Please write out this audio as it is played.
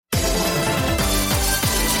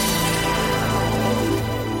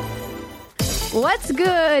What's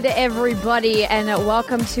good, everybody, and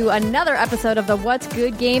welcome to another episode of the What's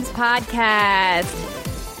Good Games podcast.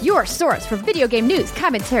 Your source for video game news,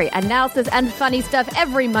 commentary, analysis, and funny stuff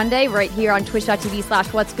every Monday right here on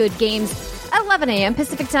twitch.tv/whatsgoodgames at 11 a.m.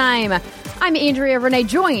 Pacific time. I'm Andrea Renee,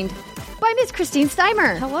 joined by Miss Christine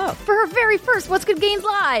Steimer. Hello. For her very first What's Good Games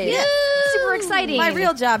Live. Yeah. Super exciting. My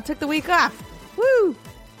real job took the week off. Woo!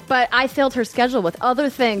 But I filled her schedule with other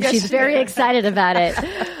things. She's very excited about it.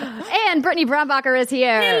 And Brittany Brombacher is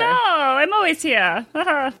here. Hello, I'm always here.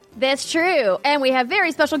 That's true. And we have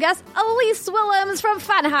very special guest, Elise Willems from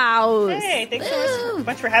Funhouse. Hey, thanks so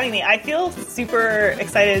much for having me. I feel super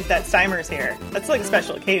excited that Steimer's here. That's like a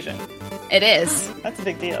special occasion. It is. That's a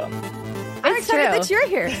big deal. I'm It's excited true. that you're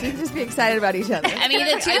here, so you can just be excited about each other. I mean,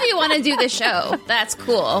 the two of you want to do the show. That's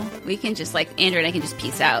cool. We can just, like, Andrew and I can just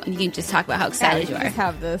peace out, and you can just talk about how excited you You are. just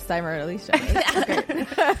have the Steimer and Elise show.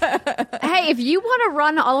 Hey, if you want to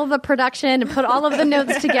run all of the production and put all of the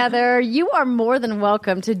notes together, you are more than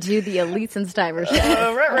welcome to do the Elise and Steimer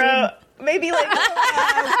show. Maybe like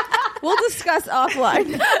We'll discuss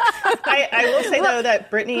offline. I will say though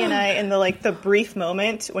that Brittany and I, in the brief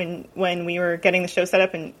moment when we were getting the show set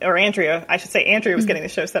up, or Andrea was getting the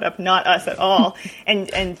show set up, not us at all,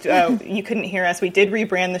 and you couldn't hear us. We did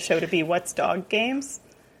rebrand the show to be What's Dog Games.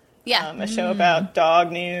 Yeah. A show about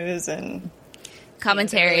dog news and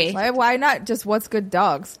Commentary. Why not just What's Good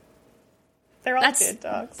Dogs? they're all That's good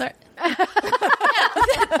dogs.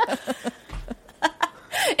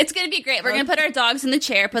 It's going to be great. We're going to put our dogs in the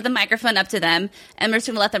chair, put the microphone up to them, and we're just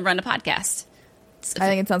going to let them run a podcast. I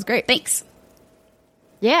think it sounds great. Thanks.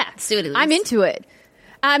 Yeah, Do it, Elise. I'm into it.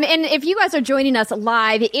 And if you guys are joining us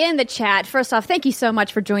live in the chat, first off, thank you so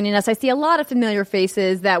much for joining us. I see a lot of familiar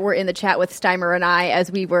faces that were in the chat with Steimer and I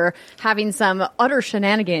as we were having some utter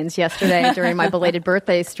shenanigans yesterday during my belated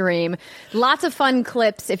birthday stream. Lots of fun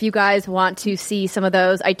clips if you guys want to see some of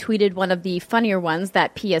those. I tweeted one of the funnier ones,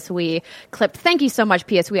 that PSW clip. Thank you so much,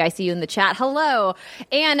 PSW. I see you in the chat. Hello.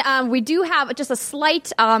 And we do have just a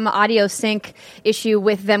slight audio sync issue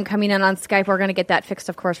with them coming in on Skype. We're going to get that fixed,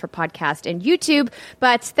 of course, for podcast and YouTube.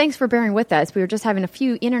 But thanks for bearing with us. We were just having a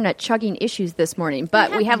few internet chugging issues this morning,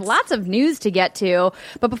 but we have lots of news to get to.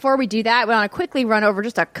 But before we do that, we want to quickly run over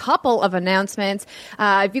just a couple of announcements.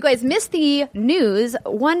 If you guys missed the news,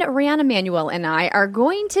 one Rihanna Manuel and I are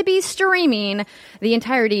going to be streaming the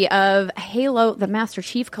entirety of Halo, the Master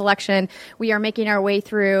Chief Collection. We are making our way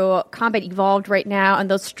through Combat Evolved right now,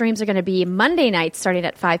 and those streams are going to be Monday nights starting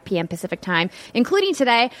at 5 p.m. Pacific time, including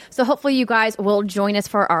today. So hopefully you guys will join us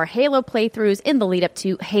for our Halo playthroughs in the lead up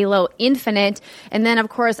to Halo Infinite. And then, of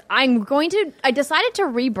course, I decided to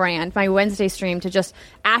rebrand my Wednesday stream to just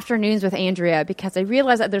Afternoons with Andrea, because I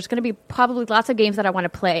realized that there's going to be probably lots of games that I want to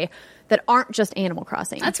play that aren't just Animal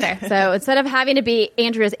Crossing. That's fair. So instead of having to be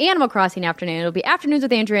Andrea's Animal Crossing afternoon, it'll be Afternoons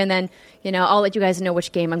with Andrea, and then, I'll let you guys know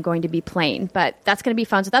which game I'm going to be playing. But that's going to be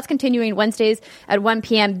fun. So that's continuing Wednesdays at 1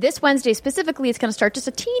 p.m. This Wednesday specifically is going to start just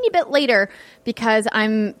a teeny bit later because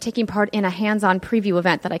I'm taking part in a hands-on preview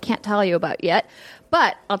event that I can't tell you about yet.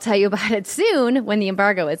 But I'll tell you about it soon when the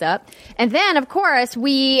embargo is up. And then, of course,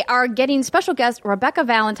 we are getting special guest Rebecca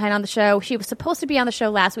Valentine on the show. She was supposed to be on the show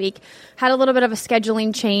last week, had a little bit of a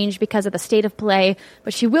scheduling change because of the state of play,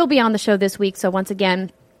 but she will be on the show this week. So once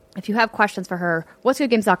again, if you have questions for her,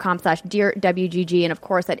 whatsgoodgames.com/DearWGG. And of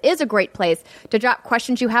course, that is a great place to drop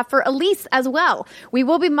questions you have for Elise as well. We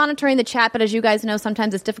will be monitoring the chat, but as you guys know,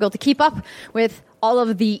 sometimes it's difficult to keep up with all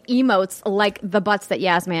of the emotes like the butts that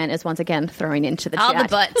Yasman is once again throwing into the chat. All the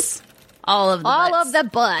butts. All of the All butts. of the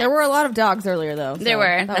butts. There were a lot of dogs earlier, though. There so were.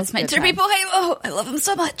 that That's was a my good Derpy time. Halo. I love him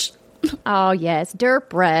so much. Oh, yes.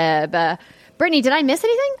 Derp Reb. Brittany, did I miss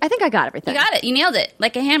anything? I think I got everything. You got it. You nailed it.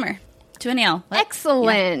 Like a hammer to a nail.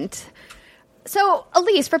 Excellent. So,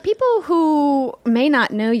 Elise, for people who may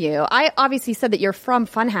not know you, I obviously said that you're from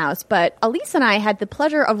Funhouse, but Elise and I had the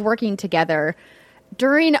pleasure of working together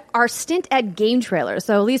during our stint at Game Trailers.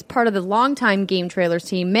 So Elise part of the longtime Game Trailers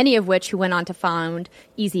team, many of which who went on to found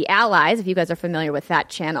Easy Allies, if you guys are familiar with that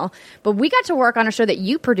channel. But we got to work on a show that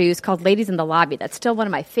you produced called Ladies in the Lobby. That's still one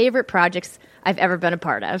of my favorite projects I've ever been a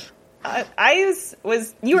part of.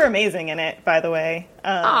 You were amazing in it, by the way.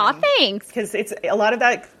 Aw, thanks. Because it's a lot of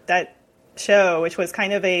that show, which was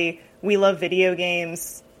kind of we love video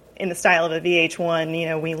games in the style of a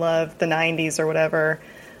VH1, we love the 90s or whatever.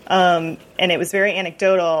 And it was very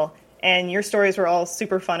anecdotal, and your stories were all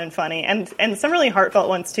super fun and funny, and some really heartfelt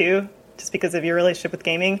ones too, just because of your relationship with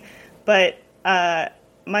gaming. But my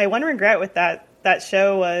one regret with that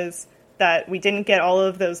show was that we didn't get all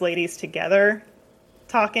of those ladies together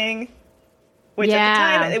talking, which at the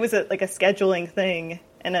time it was like a scheduling thing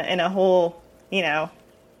and a whole,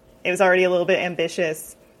 it was already a little bit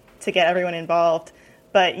ambitious to get everyone involved.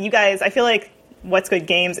 But you guys, I feel like What's Good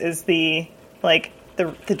Games is the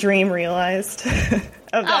dream realized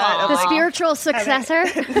of that. The spiritual successor.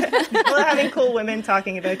 Having cool women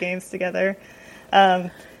talking about games together.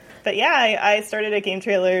 But yeah, I started at Game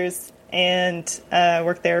Trailers and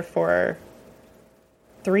worked there for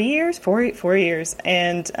 4 years,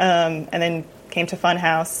 and then came to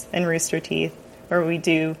Funhouse and Rooster Teeth, where we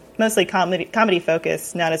do mostly comedy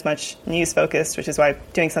focused, not as much news focused, which is why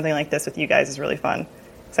doing something like this with you guys is really fun,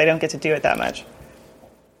 because I don't get to do it that much.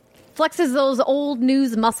 Flexes those old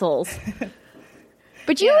news muscles.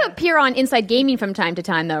 But you appear on Inside Gaming from time to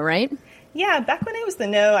time, though, right? Yeah, back when I was the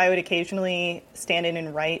No, I would occasionally stand in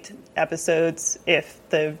and write episodes if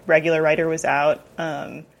the regular writer was out.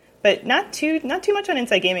 But not too much on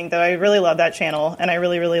Inside Gaming, though. I really love that channel, and I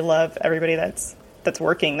really, really love everybody that's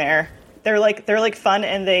working there. They're like fun,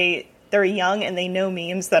 and they're young, and they know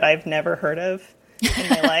memes that I've never heard of in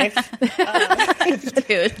my life.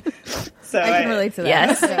 Dude. So I can relate to that.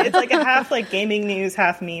 Yes. It's like a half like gaming news,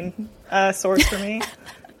 half meme source for me.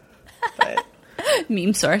 But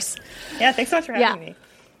Meme source. yeah, thanks so much for having me.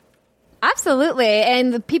 Absolutely.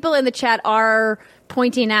 And the people in the chat are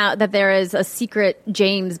pointing out that there is a secret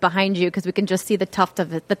James behind you because we can just see the tuft of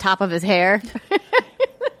the top of his hair.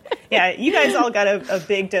 Yeah, you guys all got a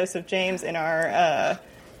big dose of James in our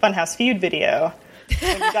Funhouse Feud video.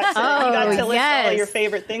 When you got to list all your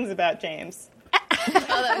favorite things about James. Oh,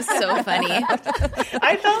 that was so funny.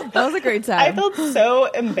 That was a great time. I felt so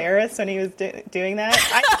embarrassed when he was doing that.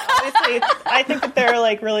 I think that there are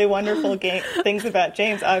like really wonderful things about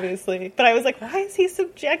James, obviously, but I was like, why is he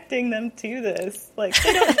subjecting them to this? Like,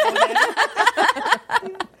 they don't know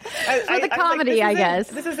him. For the comedy, I guess.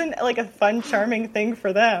 This isn't like a fun, charming thing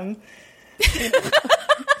for them. You know?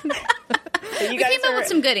 We came up with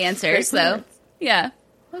some good answers, though. Yeah,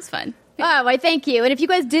 that was fun. Oh, I thank you. And if you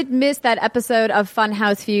guys did miss that episode of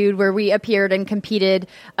Funhouse Feud where we appeared and competed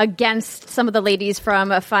against some of the ladies from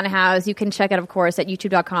Funhouse, you can check it, of course, at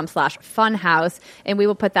youtube.com/funhouse. And we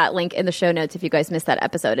will put that link in the show notes if you guys missed that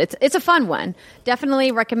episode. It's a fun one.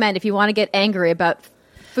 Definitely recommend if you want to get angry about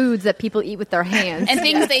foods that people eat with their hands. And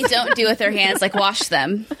things they don't do with their hands, like wash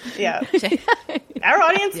them. Yeah. Our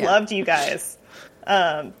audience loved you guys.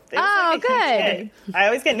 Oh, good. I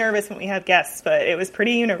always get nervous when we have guests, but it was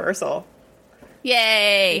pretty universal.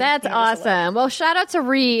 Yay. That's awesome. Well, shout out to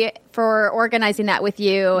Ree for organizing that with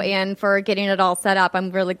you and for getting it all set up.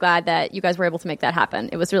 I'm really glad that you guys were able to make that happen.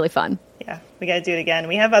 It was really fun. Yeah, we got to do it again.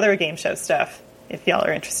 We have other game show stuff if y'all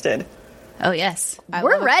are interested. Oh, yes.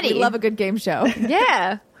 We're ready. We love a good game show.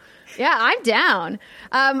 Yeah. Yeah, I'm down.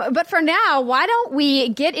 But for now, why don't we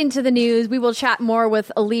get into the news? We will chat more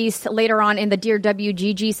with Elise later on in the Dear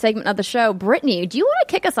WGG segment of the show. Brittany, do you want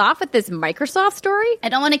to kick us off with this Microsoft story? I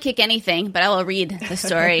don't want to kick anything, but I will read the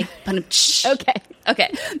story. Okay.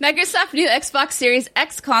 Microsoft new Xbox Series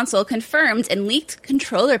X console confirmed and leaked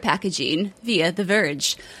controller packaging via The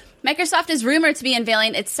Verge. Microsoft is rumored to be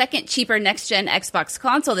unveiling its second cheaper next-gen Xbox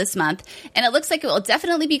console this month, and it looks like it will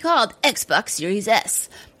definitely be called Xbox Series S.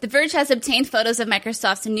 The Verge has obtained photos of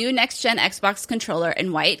Microsoft's new next-gen Xbox controller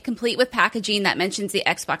in white, complete with packaging that mentions the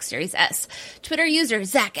Xbox Series S. Twitter user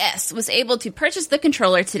Zach S. was able to purchase the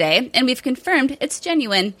controller today, and we've confirmed it's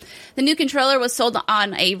genuine. The new controller was sold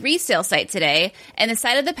on a resale site today, and the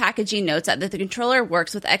side of the packaging notes that the controller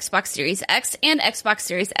works with Xbox Series X and Xbox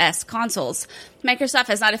Series S consoles. Microsoft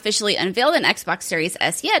has not officially unveiled an Xbox Series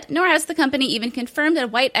S yet, nor has the company even confirmed a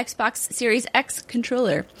white Xbox Series X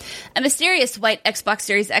controller. A mysterious white Xbox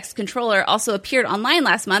Series X controller also appeared online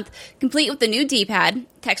last month, complete with the new D-pad,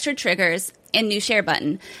 textured triggers, and new share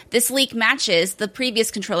button. This leak matches the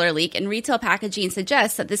previous controller leak, and retail packaging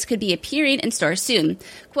suggests that this could be appearing in stores soon.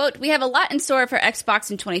 Quote, "We have a lot in store for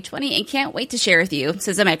Xbox in 2020 and can't wait to share with you,"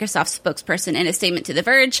 says a Microsoft spokesperson in a statement to The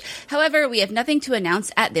Verge. However, we have nothing to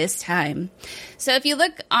announce at this time. So if you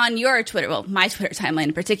look on your Twitter, well, my Twitter timeline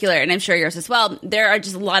in particular, and I'm sure yours as well, there are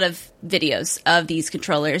just a lot of videos of these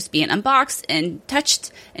controllers being unboxed and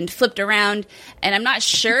touched and flipped around, and I'm not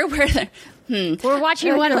sure where they're... We're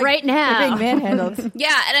watching one right now. They're being manhandled.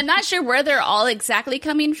 Yeah, and I'm not sure where they're all exactly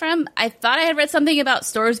coming from. I thought I had read something about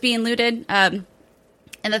stores being looted, and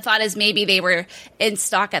the thought is maybe they were in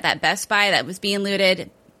stock at that Best Buy that was being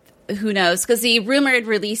looted. Who knows? Because the rumored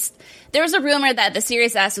release, there was a rumor that the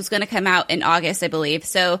Series S was going to come out in August, I believe.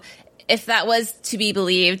 So if that was to be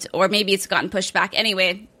believed, or maybe it's gotten pushed back.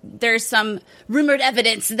 Anyway, there's some rumored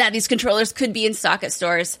evidence that these controllers could be in stock at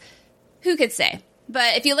stores. Who could say?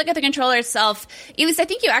 But if you look at the controller itself, at least I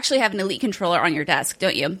think you actually have an Elite controller on your desk,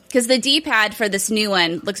 don't you? Because the D-pad for this new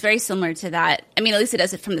one looks very similar to that. I mean, at least it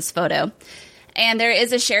does it from this photo. And there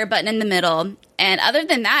is a share button in the middle. And other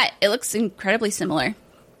than that, it looks incredibly similar.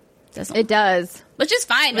 It does. Which is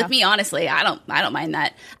fine with me, honestly. I don't mind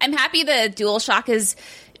that. I'm happy the DualShock is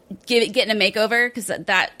getting a makeover, because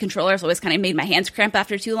that controller has always kind of made my hands cramp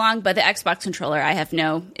after too long. But the Xbox controller I have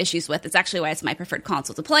no issues with. It's actually why it's my preferred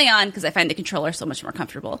console to play on, because I find the controller so much more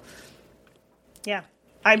comfortable. Yeah.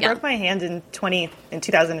 I broke my hand in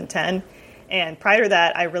 2010. And prior to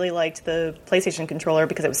that, I really liked the PlayStation controller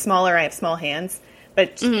because it was smaller. I have small hands.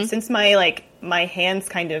 But since my hands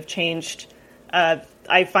kind of changed,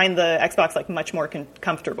 I find the Xbox like much more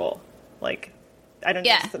comfortable. Like, I don't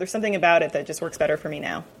know. There's something about it that just works better for me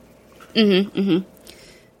now. Yeah,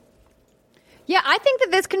 I think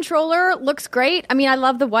that this controller looks great. I mean, I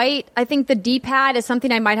love the white. I think the D-pad is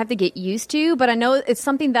something I might have to get used to, but I know it's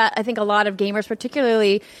something that I think a lot of gamers,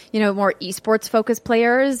 particularly, more esports focused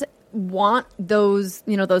players, want those,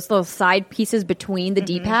 those little side pieces between the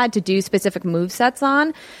D-pad to do specific move sets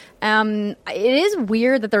on. It is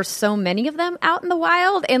weird that there's so many of them out in the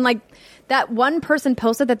wild, and like that one person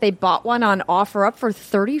posted that they bought one on OfferUp for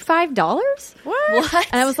 $35. What?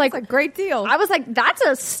 And I was like, that's a great deal. I was like, that's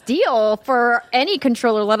a steal for any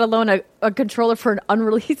controller, let alone a controller for an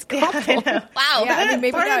unreleased console. Wow. Yeah, I mean,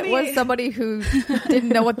 maybe that was somebody who didn't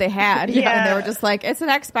know what they had. And they were just like, it's an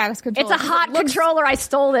Xbox controller. It's a hot controller. I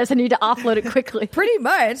stole this. I need to offload it quickly. Pretty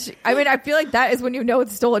much. I mean, I feel like that is when you know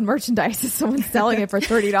it's stolen merchandise. If someone's selling it for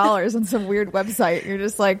 $30 on some weird website. You're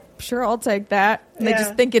just like, sure, I'll take that. And they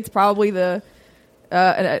just think it's probably the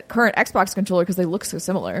current Xbox controller because they look so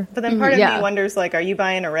similar. But then part of me wonders, like, are you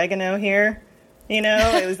buying oregano here?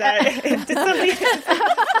 Is that did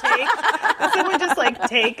someone just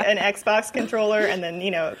take an Xbox controller and then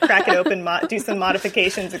crack it open, do some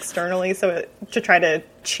modifications externally to try to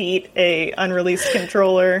cheat a unreleased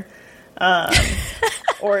controller?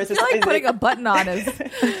 Or is it putting a button on is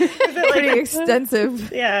pretty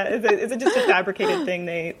extensive? Yeah, is it just a fabricated thing?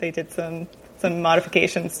 They did some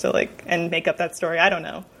modifications to and make up that story. I don't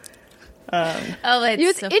know.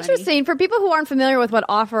 It's so interesting funny. for people who aren't familiar with what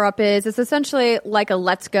OfferUp is. It's essentially like a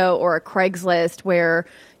Let's Go or a Craigslist where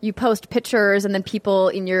you post pictures and then people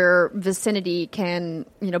in your vicinity can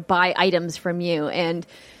buy items from you. And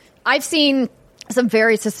I've seen some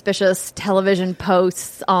very suspicious television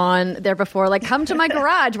posts on there before, like, come to my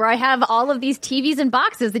garage where I have all of these TVs and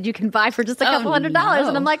boxes that you can buy for just a couple $100. And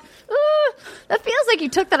I'm like, that feels like you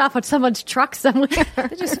took that off of someone's truck somewhere.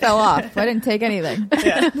 It just fell off. I didn't take anything.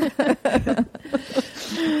 Yeah. But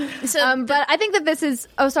I think that this is...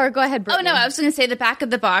 Oh, sorry. Go ahead, Brittany. Oh, no. I was going to say the back of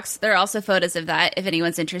the box, there are also photos of that if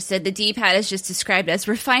anyone's interested. The D-pad is just described as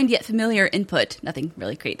refined yet familiar input. Nothing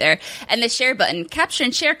really great there. And the share button, capture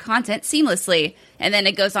and share content seamlessly. And then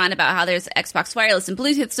it goes on about how there's Xbox wireless and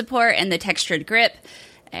Bluetooth support and the textured grip.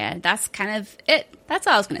 And that's kind of it. That's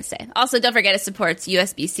all I was going to say. Also, don't forget it supports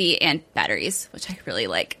USB-C and batteries, which I really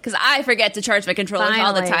like. Because I forget to charge my controllers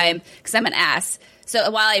all the time because I'm an ass. So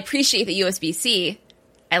while I appreciate the USB-C,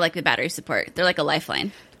 I like the battery support. They're like a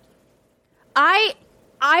lifeline.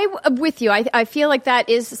 I'm with you. I feel like that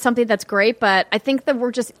is something that's great, but I think that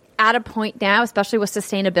we're just at a point now, especially with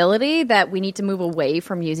sustainability, that we need to move away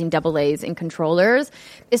from using AA's in controllers,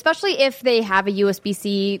 especially if they have a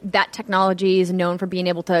USB-C. That technology is known for being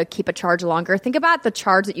able to keep a charge longer. Think about the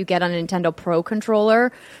charge that you get on a Nintendo Pro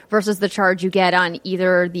controller versus the charge you get on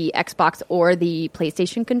either the Xbox or the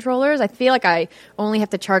PlayStation controllers. I feel like I only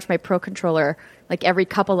have to charge my Pro controller like every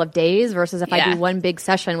couple of days versus if I do one big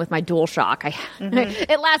session with my DualShock.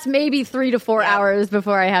 It lasts maybe 3 to 4 hours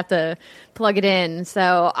before I have to plug it in.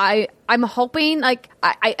 So I'm hoping, like,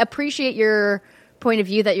 I appreciate your point of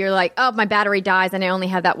view that you're like, oh, my battery dies and I only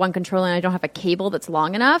have that one controller and I don't have a cable that's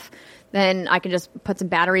long enough. Then I can just put some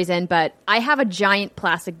batteries in. But I have a giant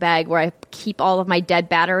plastic bag where I keep all of my dead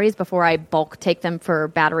batteries before I bulk take them for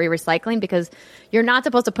battery recycling, because you're not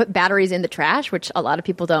supposed to put batteries in the trash, which a lot of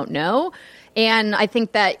people don't know. And I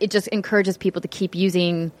think that it just encourages people to keep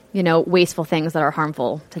using, wasteful things that are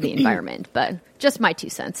harmful to the environment. But just my 2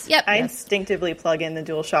 cents. Yep. I instinctively plug in the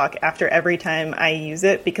DualShock after every time I use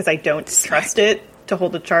it because I don't trust it to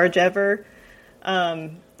hold a charge ever. I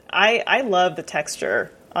love the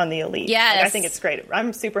texture on the Elite. Yes. I think it's great.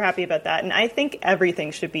 I'm super happy about that. And I think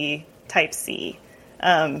everything should be Type-C.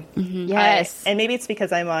 Yes. And maybe it's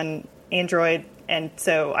because I'm on Android, and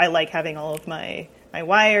so I like having all of my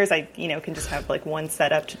wires. I can just have like one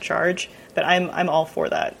setup to charge, but I'm all for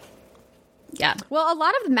that. Yeah. Well, a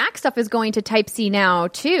lot of the Mac stuff is going to Type-C now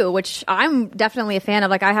too, which I'm definitely a fan of.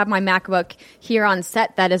 Like, I have my MacBook here on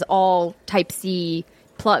set that is all Type-C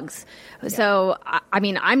plugs. So, I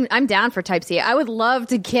mean, I'm down for Type-C. I would love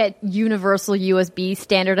to get universal USB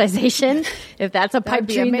standardization, if that's a pipe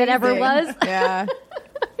dream that ever was. Yeah.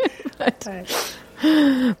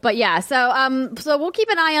 But yeah, so we'll keep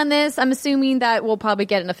an eye on this. I'm assuming that we'll probably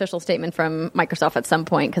get an official statement from Microsoft at some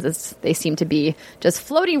point, because they seem to be just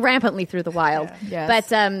floating rampantly through the wild. Yeah. Yes.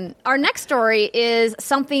 But our next story is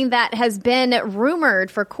something that has been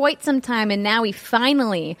rumored for quite some time, and now we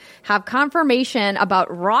finally have confirmation about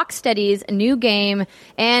Rocksteady's new game,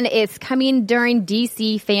 and it's coming during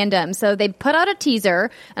DC Fandom. So they put out a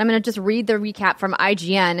teaser, and I'm going to just read the recap from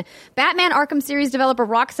IGN. Batman Arkham series developer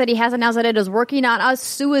Rocksteady has announced that it is working on a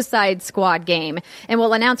Suicide Squad game, and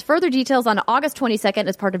will announce further details on August 22nd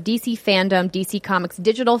as part of DC Fandom, DC Comics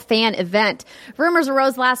digital fan event. Rumors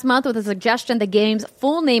arose last month with a suggestion the game's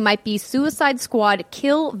full name might be Suicide Squad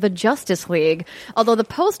Kill the Justice League, although the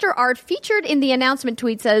poster art featured in the announcement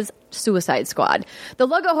tweet says Suicide Squad. The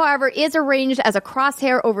logo, however, is arranged as a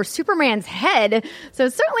crosshair over Superman's head, so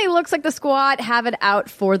it certainly looks like the squad have it out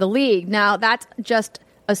for the league. Now, that's just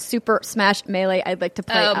a Super Smash Melee I'd like to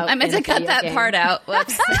play out. I meant to cut that part out.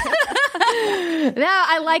 Whoops. No,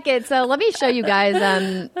 I like it. So let me show you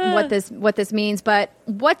guys what this means. But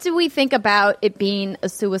what do we think about it being a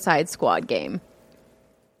Suicide Squad game?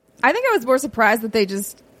 I think I was more surprised that they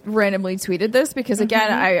just randomly tweeted this, because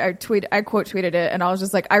again, I quote tweeted it, and I was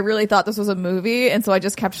just like, I really thought this was a movie, and so I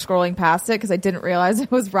just kept scrolling past it because I didn't realize it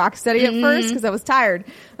was Rocksteady at first, because I was tired.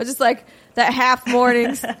 I was just like that half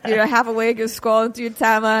morning, half awake, just scrolling through your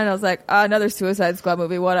timeline, and I was like, oh, another Suicide Squad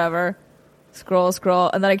movie, whatever. Scroll,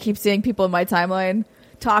 and then I keep seeing people in my timeline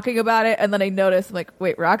talking about it, and then I notice, I'm like,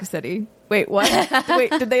 wait, Rocksteady? Wait, what? Wait,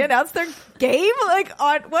 did they announce their game? Like,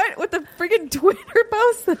 on what? With the freaking Twitter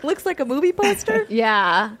post that looks like a movie poster?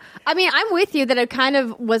 Yeah. I mean, I'm with you that it kind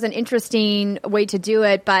of was an interesting way to do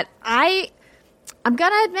it, but I'm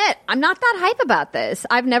going to admit, I'm not that hype about this.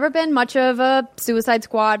 I've never been much of a Suicide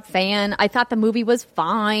Squad fan. I thought the movie was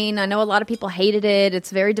fine. I know a lot of people hated it. It's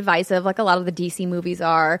very divisive, like a lot of the DC movies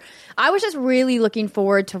are. I was just really looking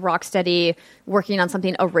forward to Rocksteady working on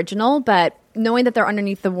something original, but knowing that they're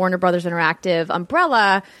underneath the Warner Brothers Interactive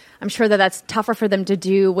umbrella, I'm sure that that's tougher for them to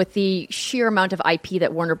do with the sheer amount of IP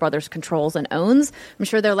that Warner Brothers controls and owns. I'm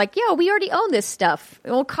sure they're like, yo, we already own this stuff.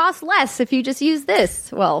 It will cost less if you just use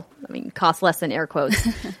this. Well, I mean, cost less in air quotes.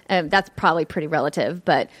 That's probably pretty relative.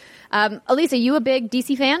 But Elisa, you a big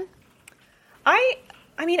DC fan? I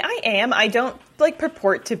mean, I am. I don't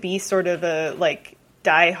purport to be sort of a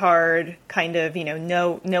diehard kind of,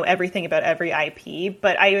 know everything about every IP,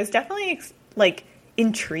 but I was definitely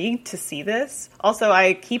intrigued to see this. Also,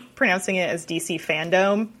 I keep pronouncing it as DC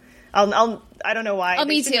Fandom. I don't know why. Oh,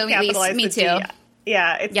 me too. Me too.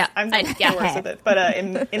 Yeah, I'm the worst with it. But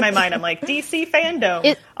in my mind, I'm like DC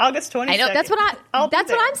Fandom. August 22nd. I know that's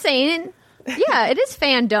what I'm saying. Yeah, it is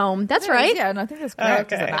Fandom. That's right. Yeah, and I think that's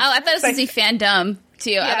correct. Okay. I thought it was DC Fandom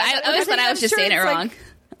too. Yeah, I always thought I was just saying it wrong.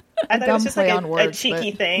 I thought it was just a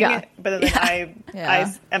cheeky thing, but then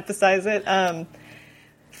I emphasize it.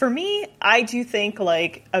 For me, I do think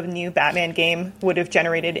a new Batman game would have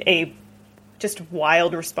generated a just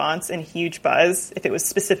wild response and huge buzz if it was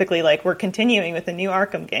specifically we're continuing with the new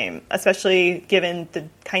Arkham game, especially given the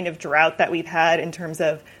kind of drought that we've had in terms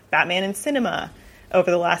of Batman in cinema over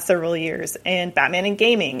the last several years and Batman in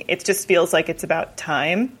gaming. It just feels like it's about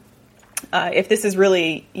time. If this is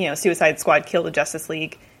really, Suicide Squad Kill the Justice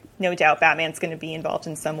League, no doubt Batman's going to be involved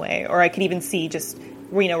in some way. Or I could even see just,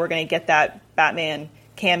 we're going to get that Batman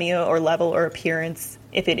cameo or level or appearance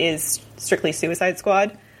if it is strictly Suicide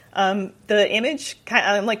Squad. The image,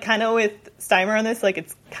 I'm kind of with Steimer on this,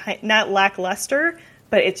 it's not lackluster,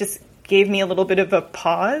 but it just gave me a little bit of a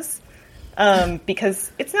pause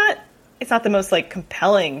because it's not the most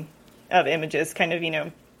compelling of images, kind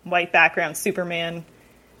of, white background Superman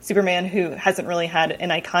who hasn't really had an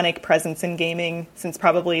iconic presence in gaming since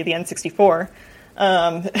probably the N64.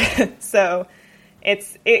 So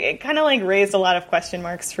it kind of raised a lot of question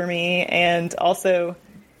marks for me. And also,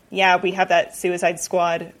 yeah, we have that Suicide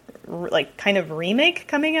Squad kind of remake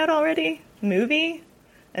coming out already, movie.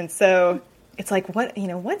 And so it's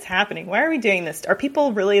what's happening? Why are we doing this? Are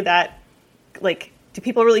people really that, do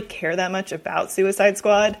people really care that much about Suicide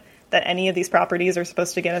Squad that any of these properties are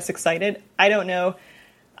supposed to get us excited? I don't know.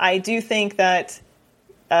 I do think that,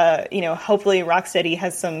 hopefully Rocksteady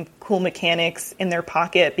has some cool mechanics in their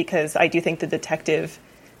pocket, because I do think the detective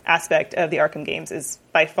aspect of the Arkham games is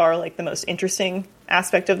by far the most interesting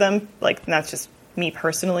aspect of them. And that's just me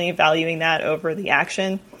personally valuing that over the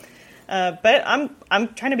action. But I'm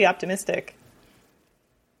trying to be optimistic.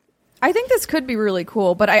 I think this could be really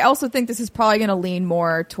cool, but I also think this is probably going to lean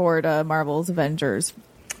more toward Marvel's Avengers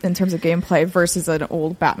in terms of gameplay versus an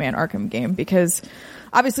old Batman Arkham game, because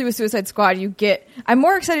obviously with Suicide Squad I'm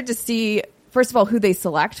more excited to see, first of all, who they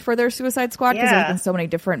select for their Suicide Squad, because there's been so many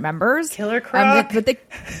different members. Killer Croc. But they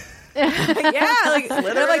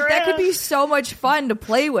that could be so much fun to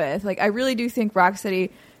play with. Like, I really do think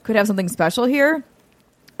Rocksteady could have something special here,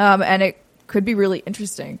 and it could be really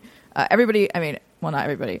interesting. Not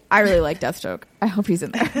everybody. I really like Deathstroke. I hope he's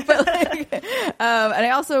in there. But and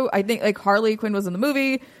I think like Harley Quinn was in the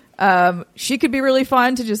movie. She could be really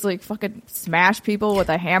fun to just like fucking smash people with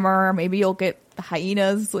a hammer. Maybe you'll get the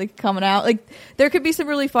hyenas like coming out. Like, there could be some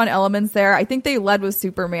really fun elements there. I think they led with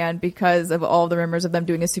Superman because of all the rumors of them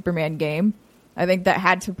doing a Superman game. I think that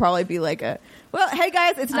had to probably be like hey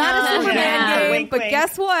guys, it's not a Superman game, wink, but wink.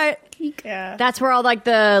 guess what? Yeah. That's where all like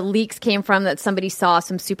the leaks came from, that somebody saw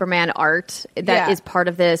some Superman art that is part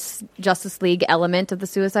of this Justice League element of the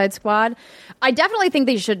Suicide Squad. I definitely think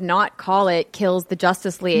they should not call it Kills the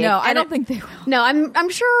Justice League. No, I don't think they will. No,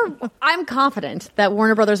 I'm confident that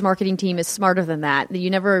Warner Brothers marketing team is smarter than that. You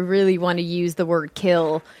never really want to use the word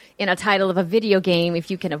kill in a title of a video game if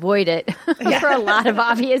you can avoid it for a lot of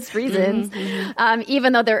obvious reasons.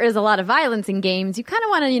 Even though there is a lot of violence in games, you kind of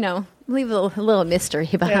want to, leave a little mystery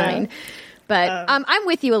behind. Yeah. But I'm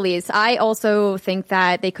with you, Elise. I also think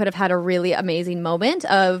that they could have had a really amazing moment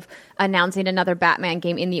of announcing another Batman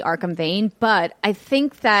game in the Arkham vein. But I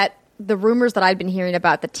think that the rumors that I've been hearing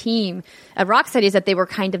about the team at Rocksteady is that they were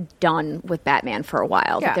kind of done with Batman for a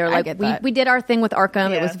while. Yeah, they're I get that. we did our thing with Arkham.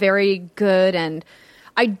 Yeah. It was very good, and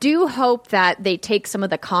I do hope that they take some of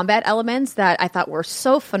the combat elements that I thought were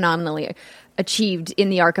so phenomenally achieved in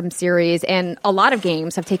the Arkham series, and a lot of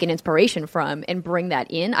games have taken inspiration from, and bring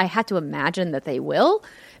that in. I had to imagine that they will,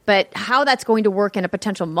 but how that's going to work in a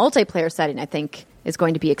potential multiplayer setting, I think, is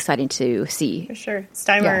going to be exciting to see. For sure.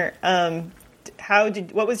 Steimer,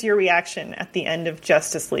 what was your reaction at the end of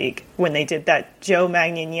Justice League when they did that Joe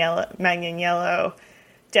Manganiello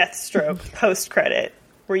Deathstroke post-credit?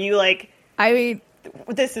 Were you like,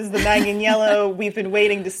 this is the Manganiello we've been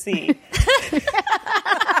waiting to see?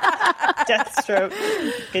 Deathstroke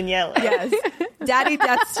Ganiello. Yes. Daddy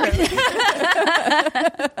Deathstroke.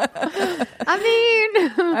 I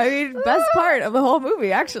mean, best part of the whole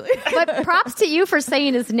movie, actually. But props to you for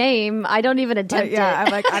saying his name. I don't even attempt it.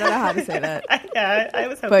 I'm like, I don't know how to say that. I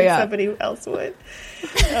was hoping somebody else would.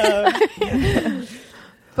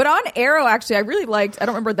 But on Arrow, actually, I really liked, I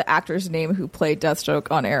don't remember the actor's name who played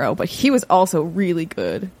Deathstroke on Arrow, but he was also really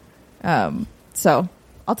good. So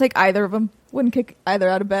I'll take either of them. Wouldn't kick either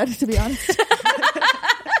out of bed, to be honest.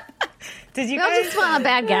 Did you We'll guys just want a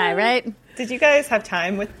bad guy, right? Did you guys have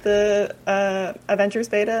time with the Avengers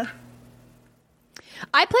beta?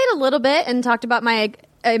 I played a little bit and talked about my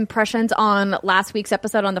impressions on last week's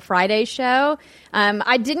episode on the Friday show.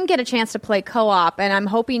 I didn't get a chance to play co-op, and I'm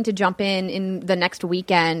hoping to jump in the next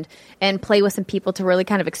weekend and play with some people to really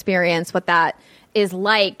kind of experience what that is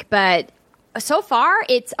like. But so far,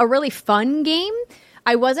 it's a really fun game.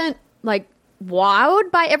 I wasn't like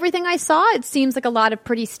wowed by everything I saw. It seems like a lot of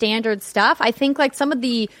pretty standard stuff. I think like some of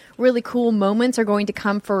the really cool moments are going to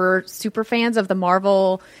come for super fans of the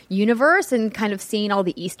Marvel universe, and kind of seeing all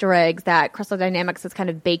the Easter eggs that Crystal Dynamics has kind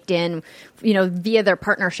of baked in, via their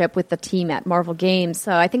partnership with the team at Marvel Games.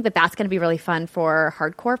 So I think that that's going to be really fun for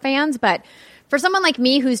hardcore fans. But for someone like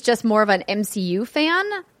me who's just more of an MCU fan,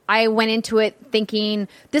 I went into it thinking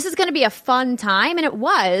this is going to be a fun time, and it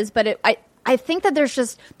was, but I think that there's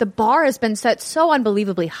just, the bar has been set so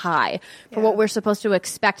unbelievably high for what we're supposed to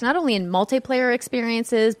expect, not only in multiplayer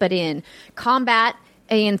experiences, but in combat,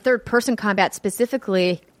 in third-person combat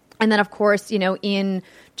specifically, and then, of course, in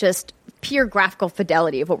just pure graphical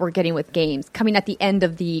fidelity of what we're getting with games coming at the end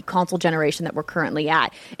of the console generation that we're currently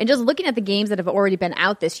at. And just looking at the games that have already been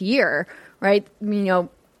out this year, right,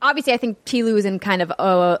 obviously, I think TLU is in kind of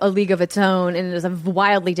a league of its own, and it is a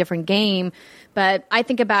wildly different game. But I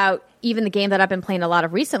think about even the game that I've been playing a lot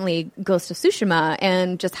of recently, Ghost of Tsushima,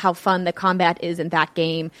 and just how fun the combat is in that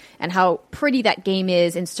game, and how pretty that game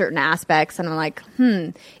is in certain aspects. And I'm like,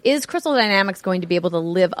 is Crystal Dynamics going to be able to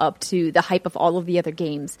live up to the hype of all of the other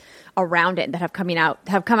games around it that have come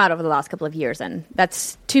out over the last couple of years? And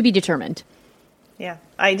that's to be determined. Yeah.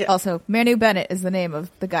 Also, Manu Bennett is the name of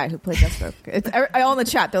the guy who played Deathstroke. I all in the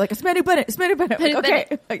chat, they're like, it's Manu Bennett. It's Manu Bennett.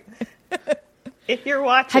 Like, okay. If you're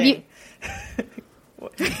watching,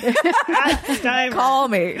 call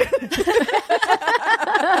me.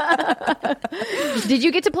 Did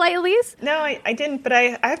you get to play, Elise? No, I didn't, but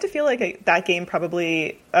I have to feel like that game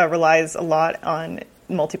probably relies a lot on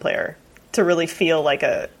multiplayer to really feel like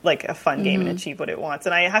a fun game and achieve what it wants.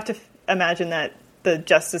 And I have to imagine that the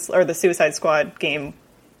the Suicide Squad game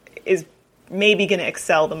is maybe going to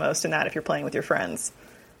excel the most in that if you're playing with your friends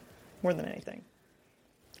more than anything.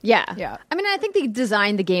 Yeah. I mean, I think they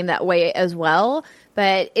designed the game that way as well,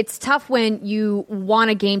 but it's tough when you want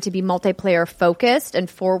a game to be multiplayer focused and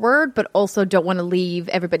forward, but also don't want to leave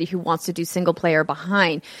everybody who wants to do single player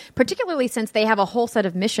behind, particularly since they have a whole set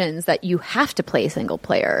of missions that you have to play single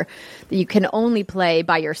player, that you can only play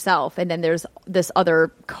by yourself. And then there's this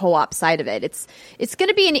other co-op side of it. It's going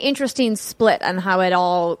to be an interesting split on how it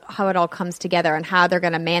all comes together and how they're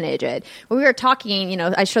going to manage it. When we were talking,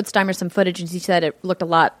 I showed Steimer some footage and he said it looked a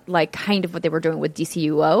lot like kind of what they were doing with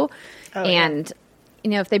DCUO. And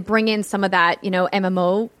if they bring in some of that,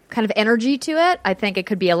 MMO kind of energy to it, I think it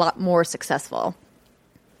could be a lot more successful.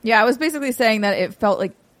 Yeah, I was basically saying that it felt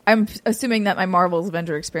like, I'm assuming that my Marvel's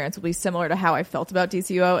Avenger experience will be similar to how I felt about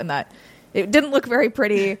DCUO, and that it didn't look very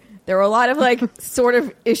pretty. There were a lot of sort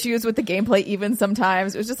of issues with the gameplay even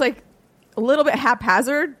sometimes. It was just a little bit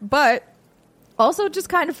haphazard, but also just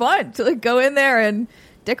kind of fun to go in there and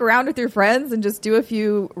dick around with your friends and just do a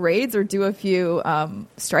few raids or do a few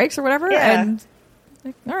strikes or whatever. Yeah. And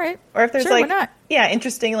all right. Or if there's why not?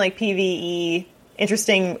 interesting PvE,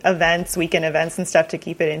 interesting events, weekend events and stuff to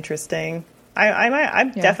keep it interesting.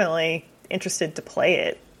 I'm definitely interested to play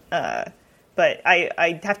it. But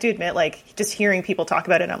I have to admit, just hearing people talk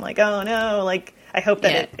about it, I'm like, oh no, I hope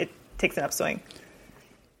that it takes an upswing.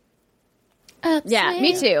 Yeah,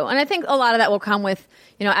 me too. And I think a lot of that will come with,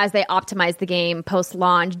 as they optimize the game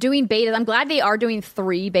post-launch, doing betas. I'm glad they are doing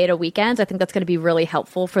 3 beta weekends. I think that's going to be really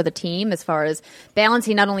helpful for the team as far as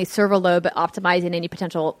balancing not only server load, but optimizing any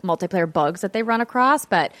potential multiplayer bugs that they run across.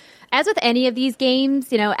 But as with any of these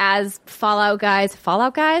games, as Fallout guys?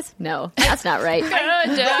 No, that's not right.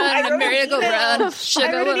 merry-go-round, sugar,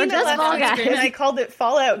 I wrote an email and I called it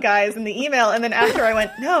Fallout Guys in the email, and then after I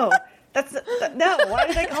went, no, why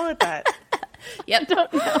did I call it that? Yep.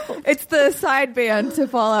 Don't know. It's the side band to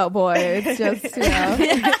Fallout Boy. It's just,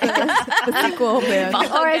 the sequel band.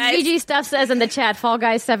 Or as VG Stuff says in the chat, Fall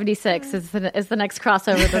Guys 76 is the next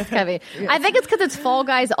crossover that's coming. Yes. I think it's because it's Fall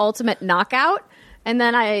Guys Ultimate Knockout, and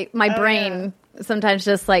then my brain sometimes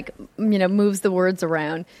just moves the words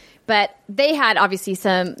around. But they had obviously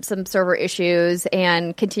some server issues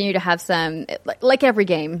and continue to have some, like every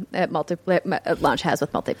game at launch has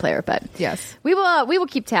with multiplayer. But yes, we will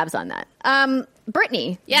keep tabs on that.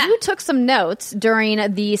 Brittany, you took some notes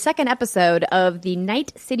during the second episode of the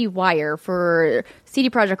Night City Wire for CD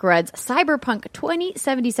Projekt Red's Cyberpunk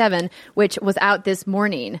 2077, which was out this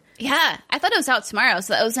morning. Yeah, I thought it was out tomorrow,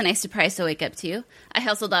 so that was a nice surprise to wake up to. I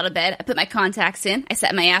hustled out of bed, I put my contacts in, I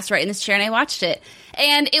sat my ass right in this chair, and I watched it.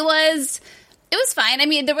 And it was fine. I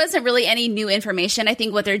mean, there wasn't really any new information. I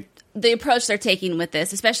think the approach they're taking with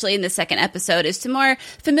this, especially in the second episode, is to more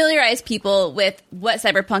familiarize people with what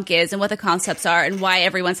Cyberpunk is and what the concepts are and why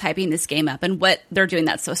everyone's hyping this game up and what they're doing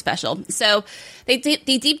that's so special. So they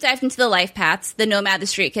deep dived into the life paths, the Nomad, the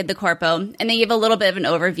Street Kid, the Corpo, and they gave a little bit of an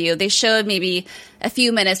overview. They showed maybe a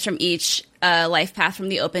few minutes from each life path from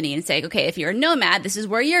the opening and saying, okay, if you're a Nomad, this is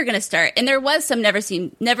where you're going to start. And there was some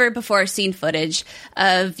never before seen footage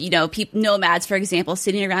of, nomads, for example,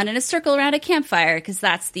 sitting around in a circle around a campfire, because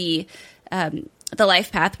that's the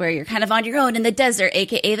life path where you're kind of on your own in the desert,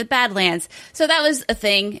 aka the Badlands. So that was a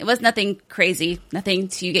thing. It was nothing crazy, nothing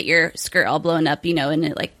to get your skirt all blown up, and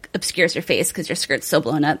it obscures your face because your skirt's so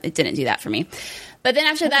blown up. It didn't do that for me. But then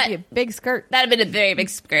after that, a big skirt. That'd been a very big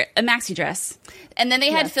skirt, a maxi dress. And then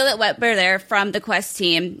they had Philip Wetber there from the Quest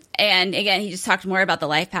team. And again, he just talked more about the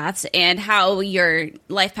life paths and how your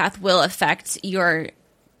life path will affect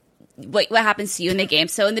what happens to you in the game.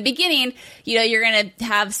 So in the beginning, you're going to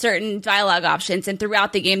have certain dialogue options, and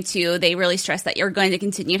throughout the game too, they really stress that you're going to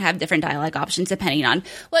continue to have different dialogue options depending on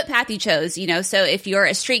what path you chose. So if you're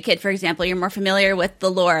a street kid, for example, you're more familiar with the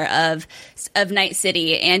lore of Night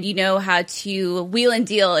City, and you know how to wheel and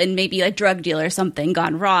deal in maybe a drug deal or something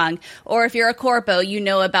gone wrong. Or if you're a corpo, you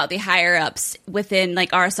know about the higher ups within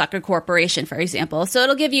Arasaka Corporation, for example. So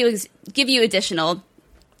it'll give you additional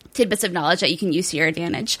tidbits of knowledge that you can use to your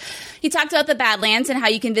advantage. He talked about the Badlands and how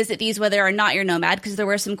you can visit these whether or not you're Nomad, because there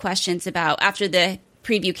were some questions about, after the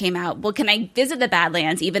preview came out, well, can I visit the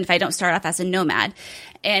Badlands even if I don't start off as a Nomad?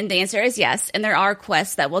 And the answer is yes. And there are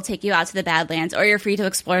quests that will take you out to the Badlands, or you're free to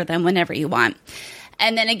explore them whenever you want.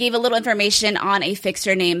 And then it gave a little information on a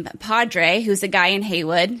fixer named Padre, who's a guy in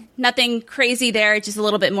Haywood. Nothing crazy there, just a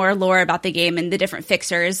little bit more lore about the game and the different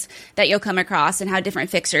fixers that you'll come across and how different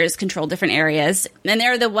fixers control different areas. And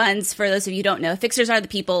they're the ones, for those of you who don't know, fixers are the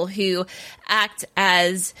people who act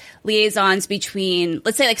as liaisons between,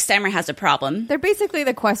 let's say Steimer has a problem. They're basically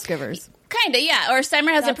the quest givers. Kind of, yeah. Or Steimer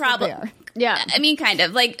has a problem. Yeah. I mean, kind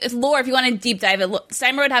of. Like, lore, if you want to deep dive it,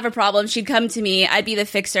 Steimer would have a problem. She'd come to me. I'd be the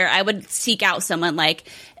fixer. I would seek out someone like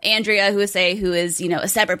Andrea, who is, a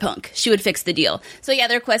cyberpunk. She would fix the deal. So, yeah,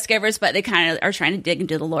 they're quest givers, but they kind of are trying to dig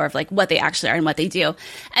into the lore of, like, what they actually are and what they do.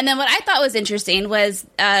 And then what I thought was interesting was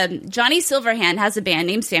Johnny Silverhand has a band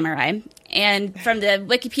named Samurai. And from the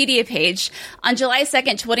Wikipedia page, on July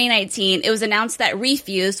 2nd, 2019, it was announced that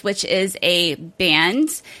Refused, which is a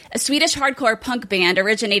band, a Swedish hardcore punk band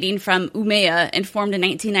originating from Umeå and formed in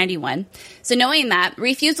 1991. So knowing that,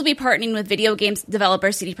 Refused will be partnering with video games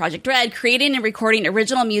developer CD Projekt Red, creating and recording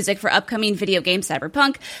original music for upcoming video game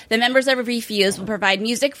Cyberpunk. The members of Refused will provide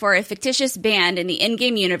music for a fictitious band in the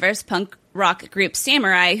in-game universe punk rock group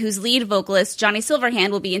Samurai, whose lead vocalist, Johnny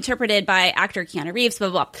Silverhand, will be interpreted by actor Keanu Reeves, blah,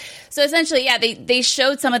 blah, blah. So essentially, yeah, they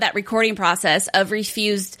showed some of that recording process of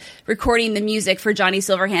Refused recording the music for Johnny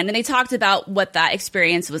Silverhand, and they talked about what that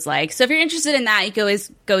experience was like. So if you're interested in that, you can always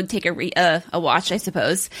go take a watch, I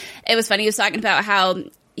suppose. It was funny. He was talking about how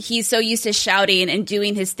he's so used to shouting and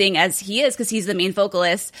doing his thing as he is because he's the main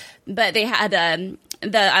vocalist, but they had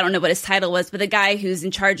I don't know what his title was, but the guy who's in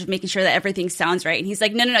charge of making sure that everything sounds right. And he's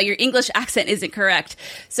like, no, your English accent isn't correct.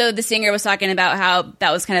 So the singer was talking about how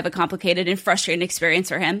that was kind of a complicated and frustrating experience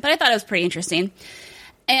for him. But I thought it was pretty interesting.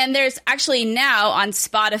 And there's actually now on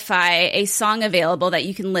Spotify a song available that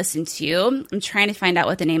you can listen to. I'm trying to find out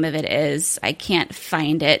what the name of it is. I can't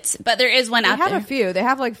find it. But there is one out there. They have a few. They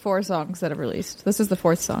have like 4 songs that have released. This is the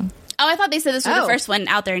 4th song. Oh, I thought they said this was the first one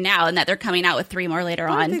out there now and that they're coming out with 3 more later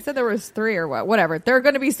on. They said there was 3 or what? Whatever. There are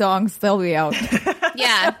going to be songs. They'll be out.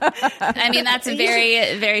 Yeah. I mean, that's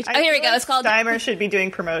very, very... Oh, here we go. It's called... Steimer should be doing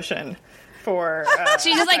promotion for...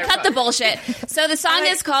 She just, cut the bullshit. So the song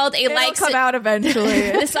is called A Like... It'll come out eventually.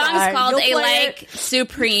 The song is called A Like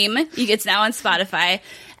Supreme. It's now on Spotify.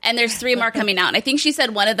 And there's 3 more coming out. And I think she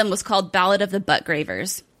said one of them was called Ballad of the Butt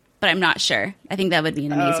Gravers. But I'm not sure. I think that would be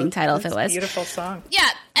an amazing title if it was. Beautiful song. Yeah,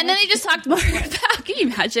 and then they just talked more about, can you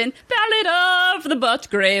imagine? Ballad of the Butt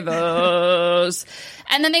Gravers.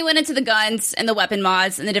 And then they went into the guns and the weapon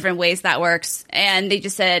mods and the different ways that works. And they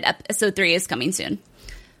just said episode 3 is coming soon.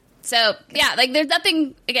 So, yeah, there's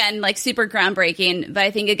nothing, again, super groundbreaking. But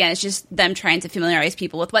I think, again, it's just them trying to familiarize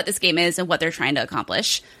people with what this game is and what they're trying to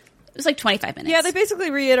accomplish. It was 25 minutes. Yeah, they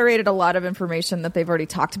basically reiterated a lot of information that they've already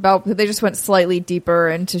talked about, but they just went slightly deeper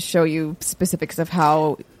and to show you specifics of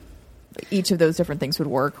how each of those different things would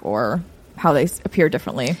work or how they appear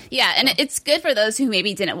differently. Yeah, and it's good for those who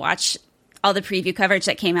maybe didn't watch all the preview coverage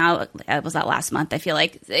that came out. Was that last month? I feel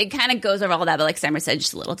like it kind of goes over all that, but like Steimer said,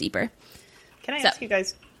 just a little deeper. Can I ask you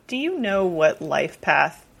guys, do you know what life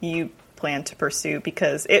path you plan to pursue?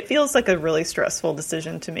 Because it feels like a really stressful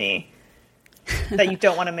decision to me. That you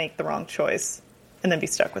don't want to make the wrong choice and then be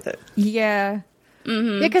stuck with it. Yeah.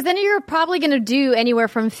 Mm-hmm. Yeah, because then you're probably going to do anywhere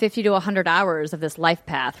from 50 to 100 hours of this life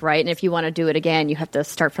path, right? And if you want to do it again, you have to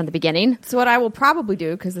start from the beginning. So what I will probably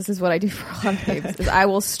do, because this is what I do for a lot of games, is I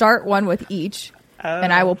will start one with each,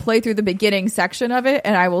 and I will play through the beginning section of it,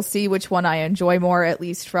 and I will see which one I enjoy more, at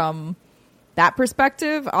least from that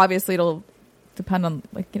perspective. Obviously, it'll depend on,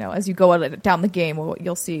 as you go down the game,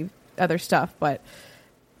 you'll see other stuff, but...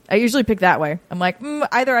 I usually pick that way. I'm like,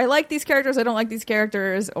 either I like these characters, I don't like these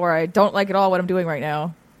characters, or I don't like at all what I'm doing right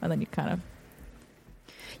now. And then you kind of...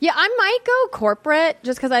 Yeah, I might go corporate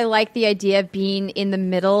just because I like the idea of being in the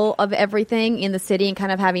middle of everything in the city and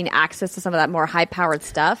kind of having access to some of that more high-powered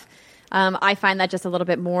stuff. I find that just a little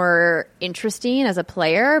bit more interesting as a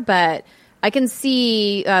player, but I can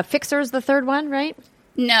see Fixer's the 3rd one, right?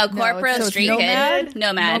 No, corporate, so Street Kid.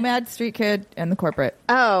 Nomad, Street Kid, and the corporate.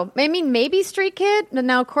 Oh, I mean, maybe Street Kid?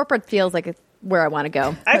 No, corporate feels like where I want to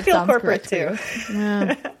go. I feel corporate, too.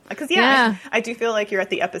 Yeah. Because, I do feel like you're at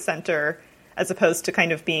the epicenter as opposed to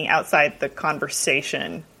kind of being outside the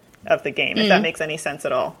conversation of the game, if that makes any sense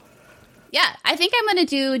at all. Yeah, I think I'm going to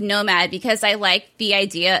do Nomad because I like the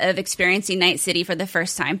idea of experiencing Night City for the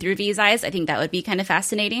first time through V's eyes. I think that would be kind of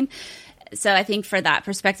fascinating. So I think for that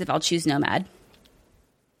perspective, I'll choose Nomad.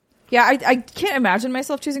 Yeah, I can't imagine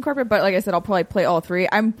myself choosing corporate, but like I said, I'll probably play all 3.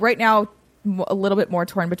 I'm right now a little bit more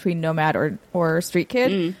torn between Nomad or Street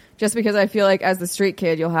Kid, just because I feel like as the Street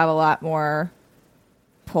Kid, you'll have a lot more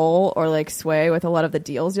pull or sway with a lot of the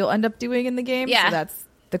deals you'll end up doing in the game. Yeah. So that's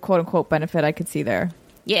the quote-unquote benefit I could see there.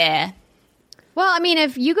 Yeah. Well, I mean,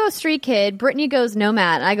 if you go Street Kid, Brittany goes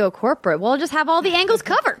Nomad, and I go corporate, we'll just have all the angles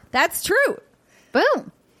covered. That's true.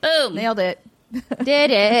 Boom. Boom. Nailed it.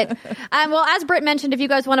 Did it. Well, as Britt mentioned, if you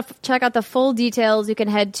guys want to check out the full details, you can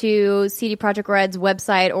head to CD Projekt Red's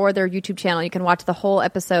website or their YouTube channel. You can watch the whole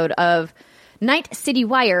episode of Night City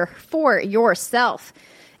Wire for yourself.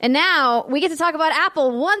 And now we get to talk about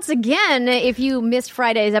Apple once again. If you missed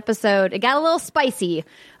Friday's episode, it got a little spicy.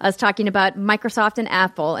 I was talking about Microsoft and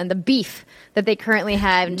Apple and the beef that they currently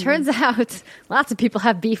have. And turns out lots of people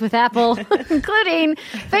have beef with Apple, including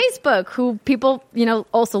Facebook, who people,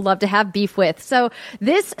 also love to have beef with. So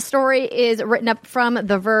this story is written up from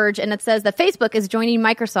The Verge, and it says that Facebook is joining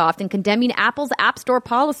Microsoft in condemning Apple's App Store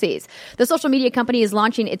policies. The social media company is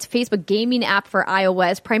launching its Facebook gaming app for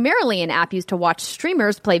iOS, primarily an app used to watch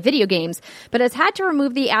streamers play video games, but has had to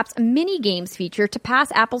remove the app's mini games feature to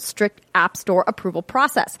pass Apple's strict App Store approval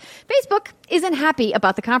process. Facebook isn't happy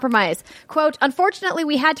about the compromise. Quote, unfortunately,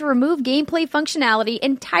 we had to remove gameplay functionality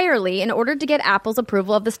entirely in order to get Apple's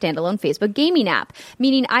approval of the standalone Facebook gaming app,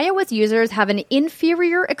 meaning iOS users have an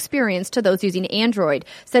inferior experience to those using Android,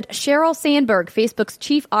 said Sheryl Sandberg, Facebook's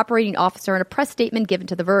chief operating officer, in a press statement given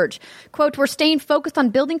to The Verge. Quote, we're staying focused on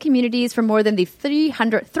building communities for more than the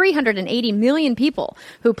 380 million people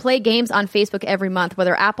who play games on Facebook every month,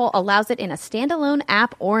 whether Apple allows it in a standalone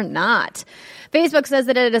app or not. Facebook says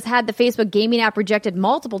that it has had the Facebook gaming app rejected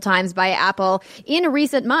multiple times by Apple in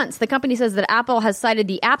recent months. The company says that Apple has cited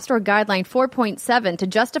the App Store Guideline 4.7 to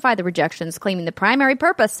justify the rejections, claiming the primary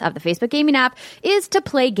purpose of the Facebook gaming app is to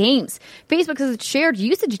play games. Facebook has shared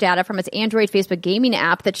usage data from its Android Facebook gaming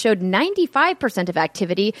app that showed 95% of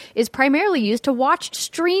activity is primarily used to watch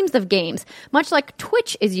streams of games, much like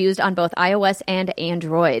Twitch is used on both iOS and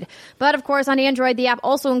Android. But of course, on Android, the app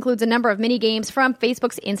also includes a number of mini games from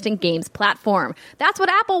Facebook's Instant Games platform. That's what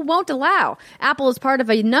Apple won't allow. Apple is part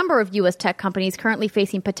of a number of U.S. tech companies currently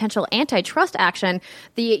facing potential antitrust action.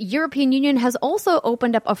 The European Union has also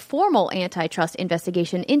opened up a formal antitrust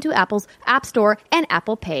investigation into Apple's App Store and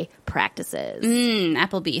Apple Pay practices.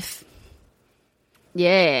 Apple beef.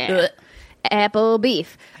 Yeah. Apple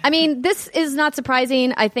beef. I mean, this is not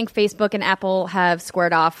surprising. I think Facebook and Apple have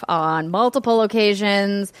squared off on multiple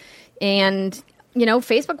occasions. And,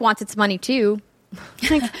 Facebook wants its money too.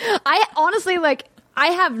 I honestly, I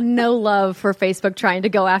have no love for Facebook trying to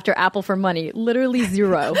go after Apple for money. Literally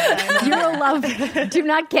zero. Zero love. Do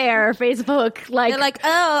not care. Facebook. They're like,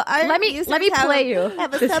 oh, let me play you.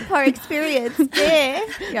 Have a subpar experience.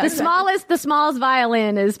 Yeah, the smallest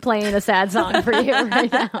violin is playing a sad song for you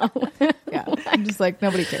right now. Yeah, I'm just like,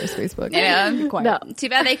 nobody cares, Facebook. Yeah. No. Too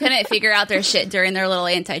bad they couldn't figure out their shit during their little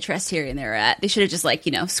antitrust hearing they were at. They should have just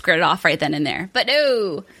squared it off right then and there. But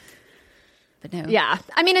no. Yeah.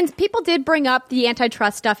 I mean, and people did bring up the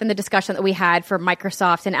antitrust stuff in the discussion that we had for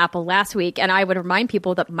Microsoft and Apple last week. And I would remind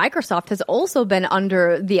people that Microsoft has also been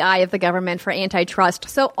under the eye of the government for antitrust.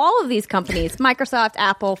 So all of these companies, Microsoft,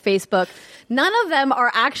 Apple, Facebook, none of them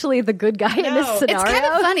are actually the good guy in this scenario. It's kind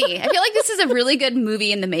of funny. I feel like this is a really good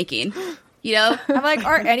movie in the making. I'm like,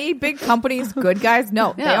 are any big companies good guys?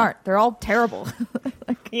 No, they aren't. They're all terrible.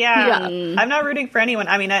 I'm not rooting for anyone.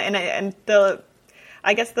 I mean,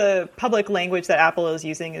 I guess the public language that Apple is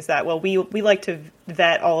using is that, well, we like to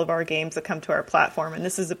vet all of our games that come to our platform, and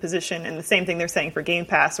this is a position, and the same thing they're saying for Game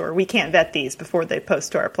Pass, or we can't vet these before they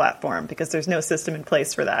post to our platform because there's no system in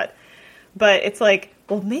place for that. But it's like,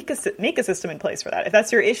 well, make a system in place for that. If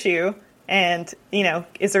that's your issue, and,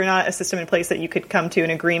 is there not a system in place that you could come to an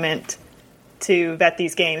agreement to vet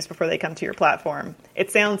these games before they come to your platform? It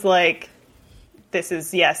sounds like this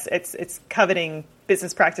is, yes, it's coveting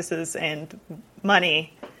business practices and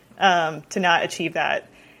money to not achieve that.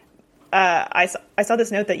 I saw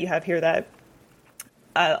this note that you have here that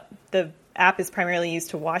the app is primarily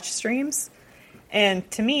used to watch streams. And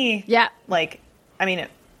to me, the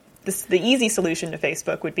easy solution to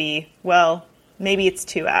Facebook would be, well, maybe it's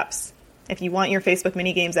two apps. If you want your Facebook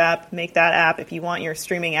mini games app, make that app. If you want your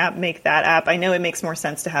streaming app, make that app. I know it makes more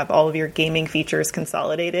sense to have all of your gaming features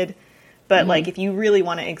consolidated. But if you really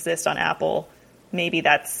want to exist on Apple, maybe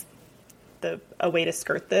that's a way to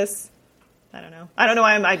skirt this. I don't know. I don't know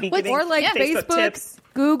why I'd be giving Facebook tips.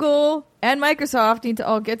 Google, and Microsoft need to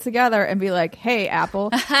all get together and be like, hey, Apple,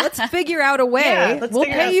 let's figure out a way. We'll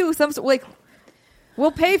pay you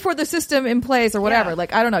we'll pay for the system in place or whatever. Yeah.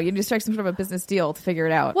 I don't know. You need to strike some sort of a business deal to figure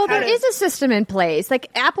it out. Well, there is a system in place.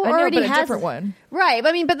 Apple already has a different one. Right.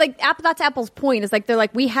 I mean, but Apple, that's Apple's point is they're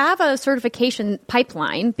like, we have a certification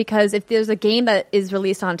pipeline because if there's a game that is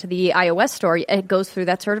released onto the iOS store, it goes through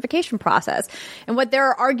that certification process. And what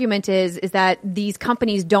their argument is that these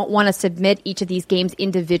companies don't want to submit each of these games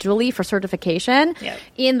individually for certification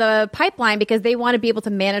in the pipeline because they want to be able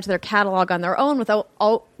to manage their catalog on their own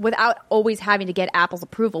without always having to get Apple's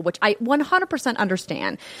approval, which I 100%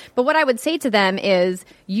 understand. But what I would say to them is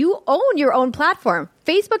you own your own platform.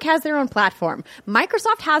 Facebook has their own platform.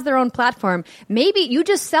 Microsoft has their own platform. Maybe you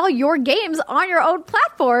just sell your games on your own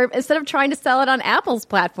platform instead of trying to sell it on Apple's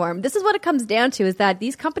platform. This is what it comes down to, is that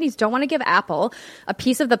these companies don't want to give Apple a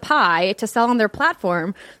piece of the pie to sell on their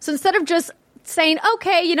platform. So instead of just saying,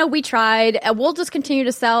 okay, we tried, we'll just continue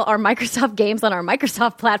to sell our Microsoft games on our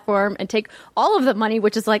Microsoft platform and take all of the money,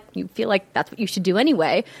 which is like, you feel like that's what you should do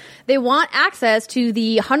anyway. They want access to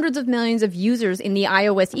the hundreds of millions of users in the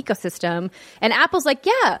iOS ecosystem. And Apple's like,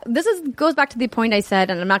 yeah, goes back to the point I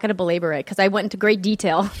said, and I'm not going to belabor it because I went into great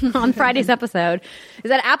detail on Friday's episode, is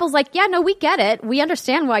that Apple's like, yeah, no, we get it. We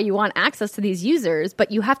understand why you want access to these users,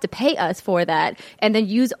 but you have to pay us for that and then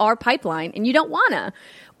use our pipeline, and you don't want to.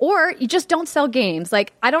 Or you just don't sell games.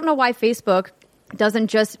 Like, I don't know why Facebook doesn't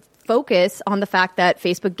just focus on the fact that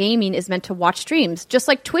Facebook Gaming is meant to watch streams. Just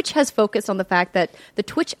like Twitch has focused on the fact that the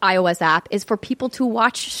Twitch iOS app is for people to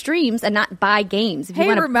watch streams and not buy games. If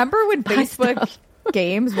you remember when Facebook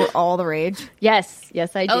games were all the rage? Yes,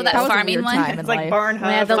 I do. Oh, that farming one? It's like Barnhub.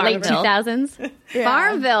 Yeah, the late 2000s. Yeah.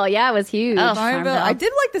 Farmville, yeah, it was huge. Oh, Farmville. I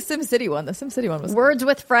did like the SimCity one. The SimCity one was Words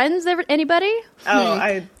with Friends, anybody?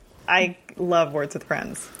 Oh, I love Words with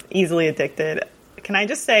Friends. Easily addicted. Can I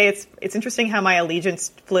just say it's interesting how my allegiance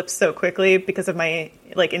flips so quickly because of my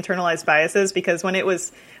internalized biases? Because when it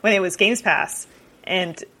was Games Pass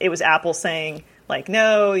and it was Apple saying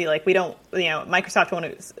no, we don't, Microsoft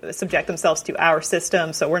won't subject themselves to our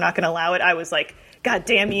system, so we're not going to allow it. I was like, God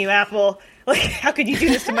damn you, Apple. How could you do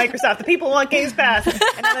this to Microsoft? The people want Games Pass.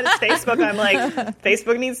 And now that it's Facebook, I'm like,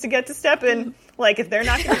 Facebook needs to get to step in. If they're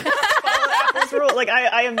not going to follow Apple's rule,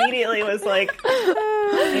 I immediately was like,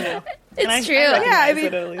 It's true. I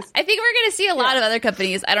think we're going to see a lot of other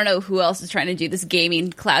companies. I don't know who else is trying to do this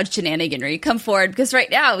gaming cloud shenaniganry come forward, because right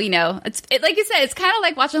now, it's like you said, it's kind of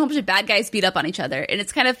like watching a whole bunch of bad guys beat up on each other, and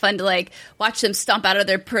it's kind of fun to watch them stomp out of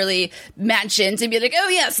their pearly mansions and be like, oh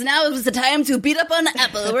yes, now it was the time to beat up on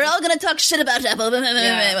Apple. We're all going to talk shit about Apple,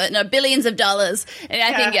 no, billions of dollars. And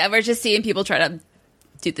I think we're just seeing people try to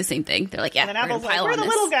do the same thing. They're like, yeah, and Apple's like, we're the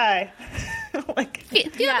little guy. Apple's like,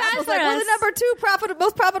 we're the number 2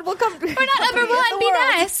 most profitable company. We're not number 1. Be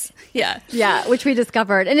nice. Yeah, which we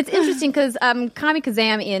discovered, and it's interesting because Kami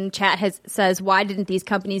Kazam in chat says, why didn't these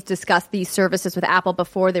companies discuss these services with Apple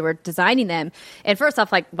before they were designing them? And first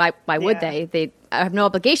off, why would they? They have no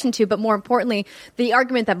obligation to. But more importantly, the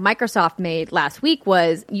argument that Microsoft made last week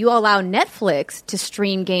was you allow Netflix to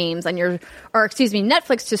stream games on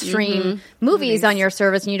Netflix to stream movies on your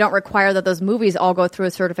service, and you don't require that those movies all go through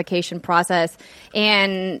a certification process,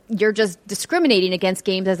 and you're just discriminating against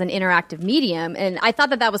games as an interactive medium. And I thought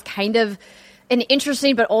that was kind of an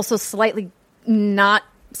interesting but also slightly not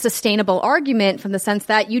sustainable argument, from the sense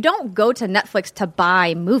that you don't go to Netflix to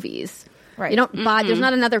buy movies. Right. You don't buy. There's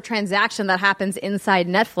not another transaction that happens inside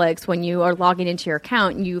Netflix when you are logging into your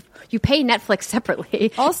account. You pay Netflix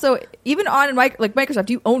separately. Also, even on Microsoft,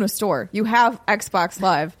 you own a store. You have Xbox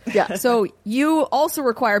Live. Yeah. So you also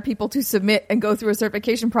require people to submit and go through a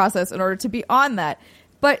certification process in order to be on that.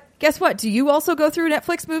 But guess what? Do you also go through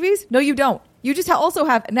Netflix movies? No, you don't. You just also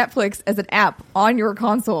have Netflix as an app on your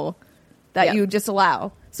console that you just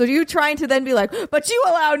allow. So you trying to then be like, but you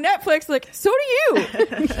allow Netflix? So do you.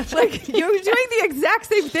 You're doing the exact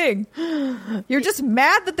same thing. You're just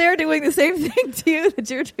mad that they're doing the same thing to you that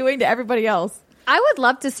you're doing to everybody else. I would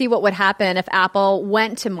love to see what would happen if Apple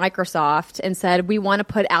went to Microsoft and said, we want to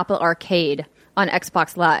put Apple Arcade on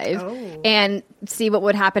Xbox Live, and see what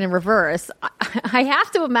would happen in reverse. I have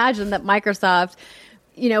to imagine that Microsoft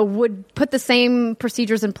would put the same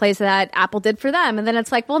procedures in place that Apple did for them. And then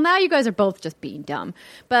it's like, well, now you guys are both just being dumb.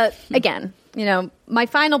 But again, my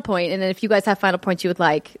final point, and if you guys have final points you would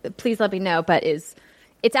like, please let me know, but it's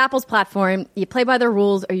Apple's platform. You play by their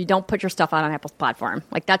rules, or you don't put your stuff out on Apple's platform.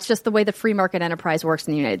 That's just the way the free market enterprise works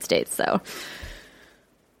in the United States. So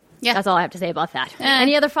that's all I have to say about that.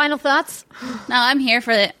 Any other final thoughts? No, I'm here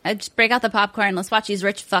for it. Just break out the popcorn. Let's watch these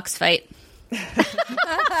rich fucks fight.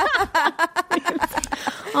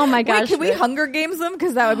 Oh my gosh! Wait, can we Hunger Games them?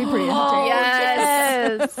 Because that would be pretty entertaining.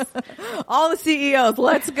 Yes. All the CEOs,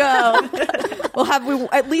 let's go. We'll have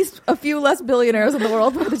at least a few less billionaires in the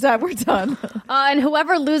world by the time we're done. And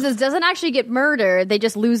whoever loses doesn't actually get murdered; they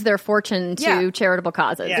just lose their fortune to charitable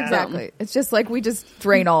causes. Yeah. Exactly. It's just like we just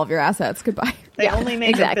drain all of your assets. Goodbye. They only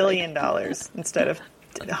make $1 billion instead of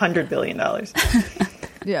 $100 billion.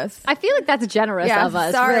 Yes. I feel like that's generous of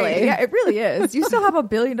us. Sorry. Really. Yeah, it really is. You still have $1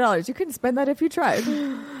 billion. You couldn't spend that if you tried.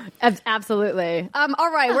 Absolutely.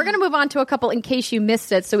 All right. We're going to move on to a couple in case you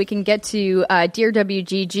missed it so we can get to Dear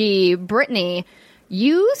WGG. Brittany,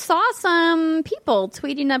 you saw some people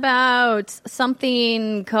tweeting about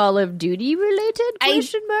something Call of Duty related? I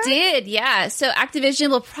did, yeah. So Activision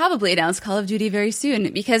will probably announce Call of Duty very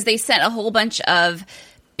soon because they sent a whole bunch of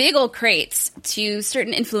big old crates to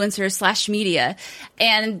certain influencers / media.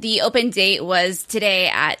 And the open date was today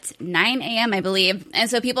at 9 a.m., I believe. And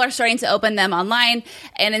so people are starting to open them online.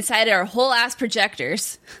 And inside are whole ass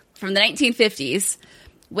projectors from the 1950s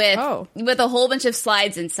with a whole bunch of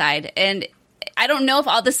slides inside. And I don't know if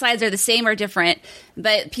all the slides are the same or different,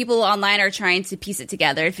 but people online are trying to piece it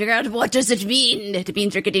together and figure out, what does it mean? It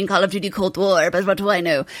means you're getting Call of Duty Cold War, but what do I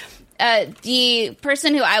know? The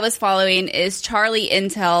person who I was following is Charlie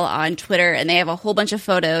Intel on Twitter, and they have a whole bunch of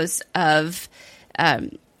photos of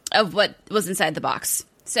what was inside the box.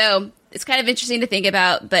 So it's kind of interesting to think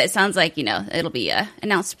about, but it sounds like, it'll be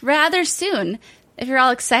announced rather soon if you're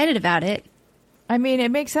all excited about it. I mean, it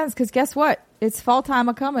makes sense because guess what? It's fall time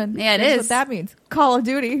a coming. Yeah, it That's is. what that means. Call of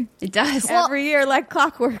Duty. It does. Every year like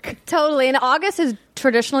clockwork. Totally. And August is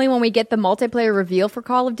traditionally when we get the multiplayer reveal for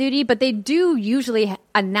Call of Duty, but they do usually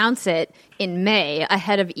announce it in May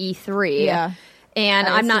ahead of E3. Yeah. And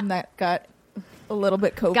I'm not... that got a little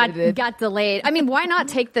bit COVID. Got delayed. I mean, why not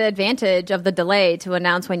take the advantage of the delay to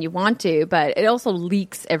announce when you want to? But it also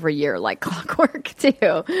leaks every year like clockwork, too.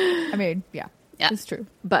 I mean, yeah. It's true.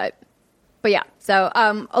 But yeah, so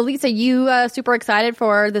Elisa, you super excited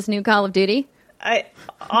for this new Call of Duty?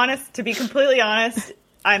 To be completely honest,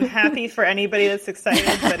 I'm happy for anybody that's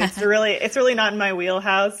excited, but it's really not in my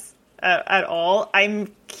wheelhouse at all.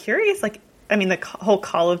 I'm curious, the whole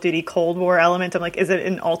Call of Duty Cold War element. I'm like, is it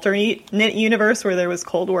an alternate universe where there was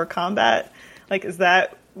Cold War combat? Like, is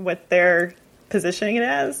that what they're positioning it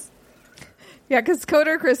as? Yeah, because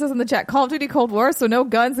Coder Chris is in the chat. Call of Duty Cold War, so no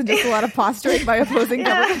guns and just a lot of posturing by opposing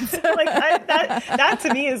governments. That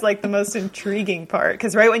to me is the most intriguing part.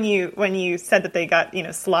 Because right when you said that they got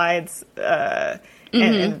slides and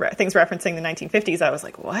things referencing the 1950s, I was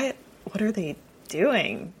like, what are they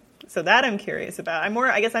doing? So that I'm curious about. I'm more.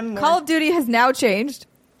 Call of Duty has now changed.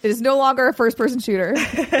 It is no longer a first-person shooter.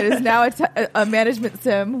 It is now a management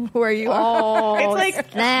sim where you are.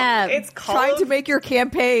 It's trying to make your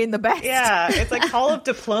campaign the best. Yeah, it's like Call of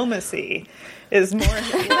Diplomacy is more what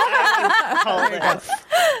I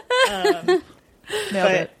can call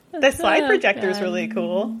it. The slide projector is really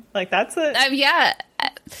cool. That's yeah.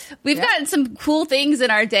 We've gotten some cool things in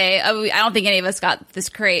our day. I don't think any of us got this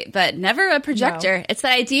crate, but never a projector. No. It's the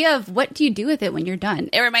idea of what do you do with it when you're done.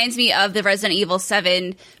 It reminds me of the Resident Evil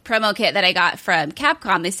 7 promo kit that I got from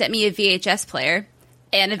Capcom. They sent me a VHS player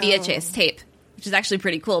and a VHS tape, which is actually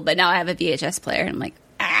pretty cool. But now I have a VHS player, and I'm like,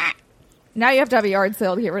 ah. Now you have to have a yard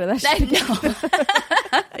sale to get rid of that shit.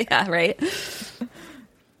 I know. Yeah, right.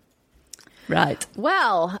 Right.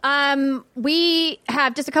 Well, we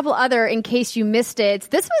have just a couple other in case you missed it.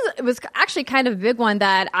 This was actually kind of a big one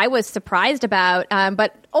that I was surprised about,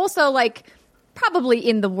 but also probably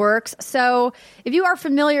in the works. So if you are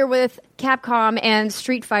familiar with Capcom and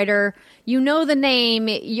Street Fighter, you know the name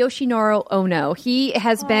Yoshinori Ono. He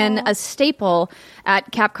has been a staple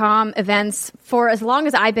at Capcom events for as long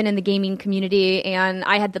as I've been in the gaming community, and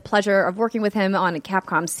I had the pleasure of working with him on a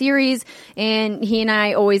Capcom series, and he and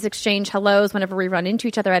I always exchange hellos whenever we run into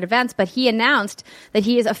each other at events, but he announced that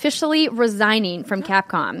he is officially resigning from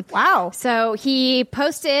Capcom. Wow. So he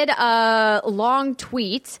posted a long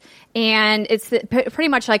tweet, and it's pretty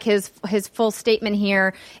much like his full statement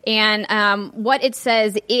here. And what it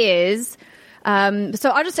says is, so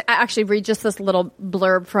I'll just actually read just this little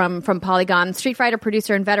blurb from Polygon. Street Fighter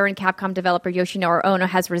producer and veteran Capcom developer Yoshinori Ono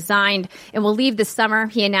has resigned and will leave this summer,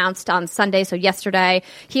 he announced on Sunday, so yesterday.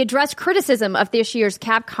 He addressed criticism of this year's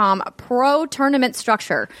Capcom Pro tournament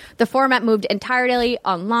structure. The format moved entirely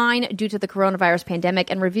online due to the coronavirus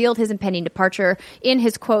pandemic and revealed his impending departure. In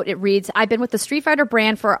his quote, it reads, "I've been with the Street Fighter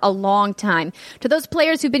brand for a long time. To those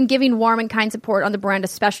players who've been giving warm and kind support on the brand,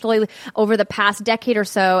 especially over the past decade or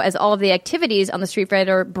so, as all of the activities on the Street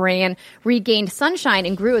Fighter brand regained sunshine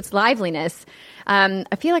and grew its liveliness." I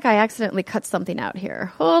feel like I accidentally cut something out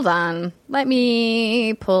here. Hold on. Let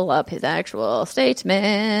me pull up his actual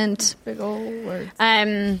statement. Big old words.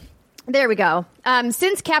 There we go.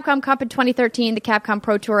 Since Capcom Cup in 2013, the Capcom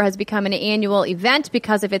Pro Tour has become an annual event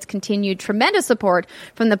because of its continued tremendous support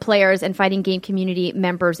from the players and fighting game community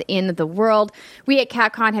members in the world. We at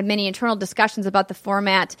Capcom had many internal discussions about the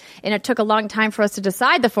format, and it took a long time for us to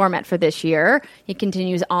decide the format for this year. He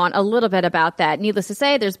continues on a little bit about that. Needless to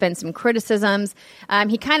say, there's been some criticisms.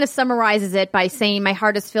 He kind of summarizes it by saying, "My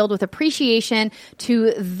heart is filled with appreciation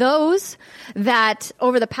to those that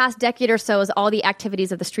over the past decade or so, as all the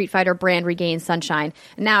activities of the Street Fighter brand regained Sunshine.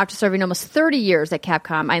 Now, after serving almost 30 years at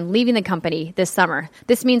Capcom, I'm leaving the company this summer.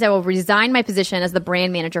 This means I will resign my position as the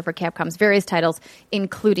brand manager for Capcom's various titles,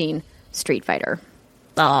 including Street Fighter.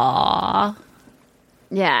 Aww.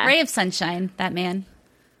 Yeah. Ray of sunshine, that man.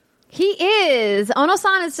 He is.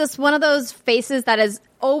 Ono-san is just one of those faces that is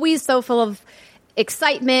always so full of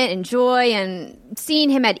excitement and joy, and seeing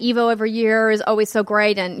him at EVO every year is always so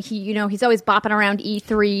great. And he's always bopping around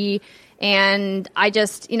E3. And I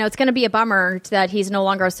just, it's going to be a bummer that he's no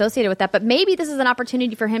longer associated with that. But maybe this is an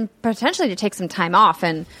opportunity for him potentially to take some time off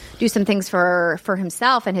and do some things for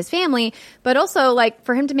himself and his family, but also like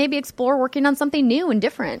for him to maybe explore working on something new and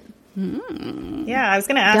different. Yeah, I was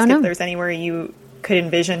going to ask if there's anywhere you could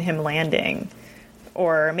envision him landing,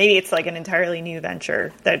 or maybe it's like an entirely new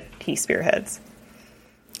venture that he spearheads.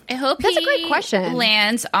 I hope That's he a great question.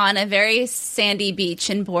 lands on a very sandy beach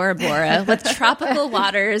in Bora Bora with tropical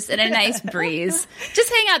waters and a nice breeze. Just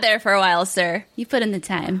hang out there for a while, sir. You put in the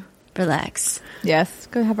time. Relax. Yes,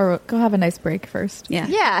 go have a nice break first. Yeah.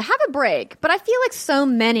 Yeah, have a break. But I feel like so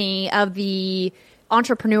many of the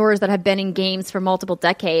entrepreneurs that have been in games for multiple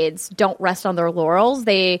decades don't rest on their laurels.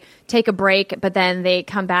 They take a break, but then they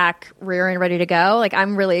come back rearing ready to go. Like,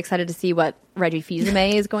 I'm really excited to see what Reggie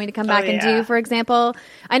Fils-Aimé is going to come back and do, for example.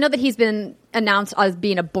 I know that he's been announced as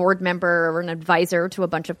being a board member or an advisor to a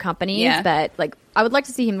bunch of companies, but like, I would like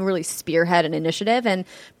to see him really spearhead an initiative. And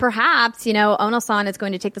perhaps, Ono-san is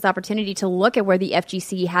going to take this opportunity to look at where the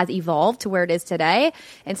FGC has evolved to where it is today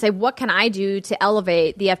and say, what can I do to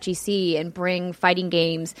elevate the FGC and bring fighting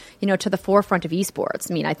games, to the forefront of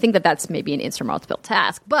esports? I mean, I think that that's maybe an insurmountable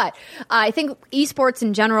task, but I think esports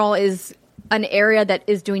in general is an area that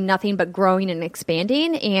is doing nothing but growing and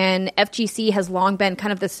expanding, and FGC has long been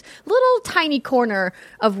kind of this little tiny corner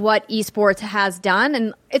of what esports has done,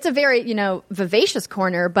 and it's a very, vivacious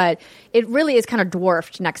corner, but it really is kind of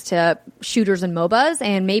dwarfed next to shooters and MOBAs,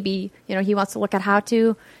 and maybe, he wants to look at how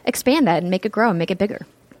to expand that and make it grow and make it bigger.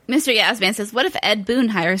 Mr. Yasman says, what if Ed Boon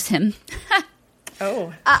hires him?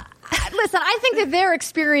 Oh. Listen, I think that their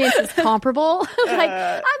experience is comparable. When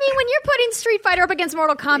you're putting Street Fighter up against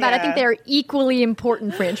Mortal Kombat, I think they're equally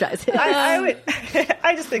important franchises.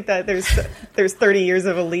 I just think that there's 30 years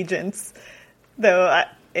of allegiance, though.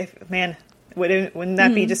 Wouldn't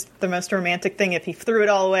that be just the most romantic thing if he threw it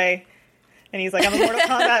all away and he's like, I'm a Mortal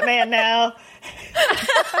Kombat man now.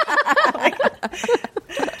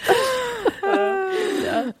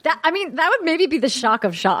 That would maybe be the shock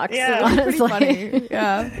of shocks. Yeah, honestly. Pretty funny.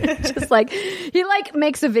 Yeah. Just like he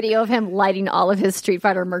makes a video of him lighting all of his Street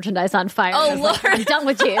Fighter merchandise on fire. Oh, Lord. Like, I'm done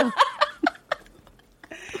with you.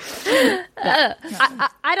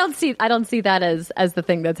 I don't see that as the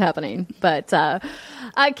thing that's happening. But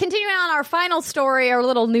continuing on, our final story, our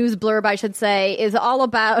little news blurb, I should say, is all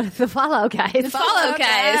about the Fallout guys. The Fallout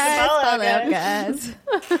guys.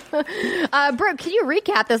 Brooke, can you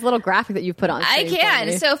recap this little graphic that you put on? I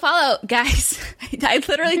can. So Fallout guys, I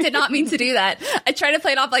literally did not mean to do that. I tried to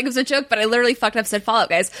play it off like it was a joke, but I literally fucked up, said Fallout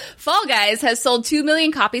guys. Fall Guys has sold 2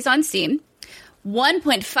 million copies on Steam.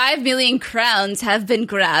 1.5 million crowns have been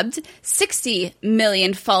grabbed, 60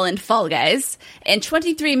 million fallen Fall Guys, and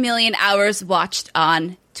 23 million hours watched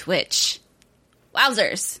on Twitch.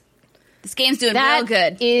 Wowzers. This game's doing real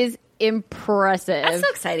good. That is impressive. That's so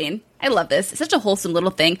exciting. I love this. It's such a wholesome little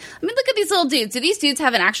thing. I mean, look at these little dudes. Do these dudes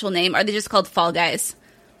have an actual name, or are they just called Fall Guys?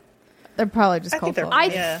 They're probably just called Fall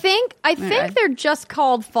Guys. I think they're just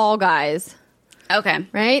called Fall Guys. Okay.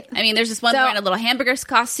 Right? I mean, there's this one wearing a little hamburger's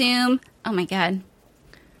costume. Oh, my God.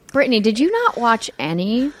 Brittany, did you not watch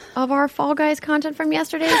any of our Fall Guys content from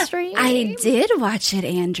yesterday's stream? I did watch it,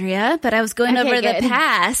 Andrea, but I was going over the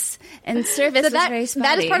pass, and service was very spotty.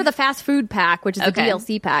 That is part of the fast food pack, which is the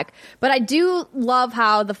DLC pack. But I do love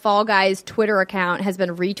how the Fall Guys Twitter account has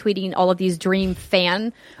been retweeting all of these Dream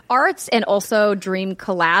fan arts and also Dream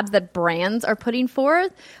collabs that brands are putting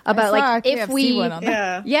forth about like if we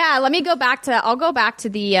let me go back to I'll go back to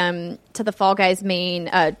the Fall Guys main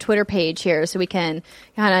Twitter page here so we can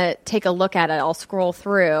kind of take a look at it. I'll scroll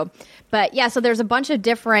through. But yeah, so there's a bunch of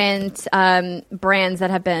different brands that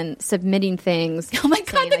have been submitting things. Oh my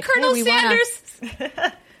God, the like, Colonel Sanders.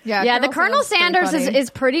 Yeah, the Colonel Sanders is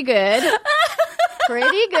pretty good.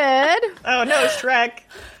 Pretty good. Oh no, Shrek.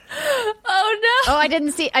 Oh no! Oh, I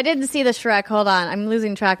didn't see the Shrek. Hold on, I'm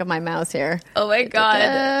losing track of my mouse here. Oh my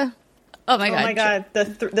God! Oh my God! Oh my God!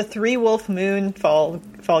 The 3 Wolf Moon Fall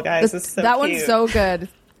Guys is so that cute. One's so good.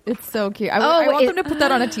 It's so cute. I want them to put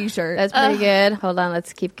that on a T-shirt. That's pretty good. Hold on,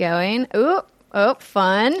 let's keep going. Oh,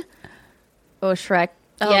 fun. Oh, Shrek.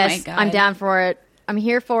 Oh yes, my God. I'm down for it. I'm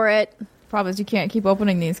here for it. Problem is you can't keep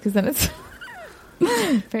opening these because then it's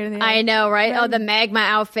I know, right? Oh, the magma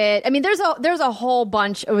outfit. I mean, there's a whole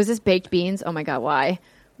bunch. Oh, was this baked beans? Oh my god, why?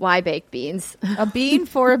 Why baked beans? A bean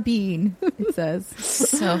for a bean, it says.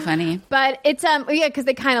 So funny. But it's because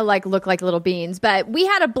they kind of like look like little beans. But we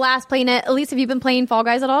had a blast playing it. Elise, have you been playing Fall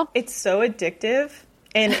Guys at all? It's so addictive,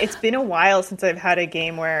 and it's been a while since I've had a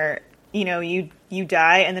game where you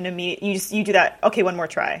die and then you do that. Okay, one more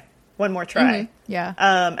try. Mm-hmm.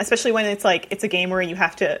 Yeah. Especially when it's a game where you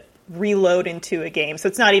have to reload into a game, so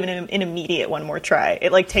it's not even an immediate one more try.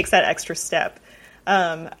 It like takes that extra step.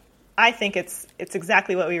 I think it's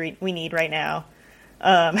exactly what we need right now.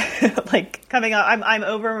 Like coming up, I'm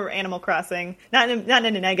over Animal Crossing, not in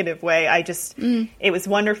a negative way. I just it was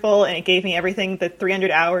wonderful and it gave me everything, the 300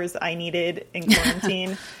 hours I needed in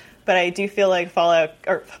quarantine. But I do feel like Fallout,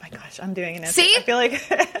 or oh my gosh, I'm doing an. See? I feel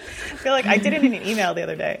like I did it in an email the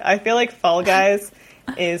other day. I feel like Fall Guys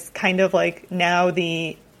is kind of like now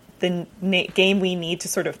the game we need to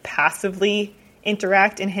sort of passively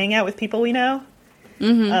interact and hang out with people we know.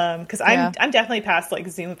 Because I'm definitely past like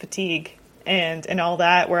Zoom fatigue and all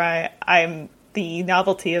that, where I'm the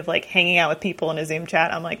novelty of like hanging out with people in a Zoom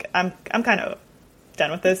chat. I'm like I'm kind of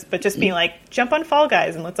done with this, but just being like, jump on Fall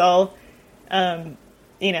Guys and let's all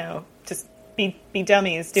just be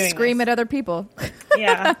dummies doing scream this. at other people.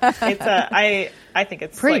 Yeah, it's I think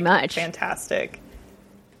it's pretty like much fantastic.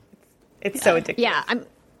 It's so addictive. Yeah,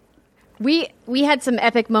 we had some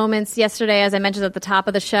epic moments yesterday, as I mentioned at the top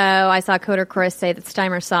of the show. I saw Coder Chris say that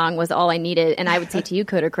Steimer's song was all I needed, and I would say to you,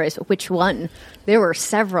 Coder Chris, which one? There were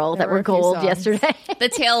several that were gold yesterday. The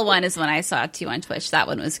tail one is one I saw too on Twitch. That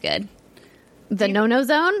one was good. The No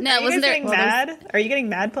Zone? No, wasn't there? Getting mad? Are you getting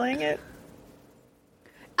mad playing it?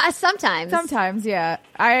 Sometimes, yeah.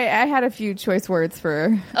 I had a few choice words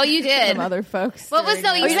for. Oh, you did. Some other folks. What was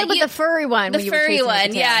you said the furry one? The furry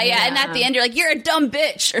one, yeah. And at the end, you're like, "You're a dumb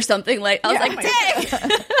bitch" or something. Like I was like, "Dang."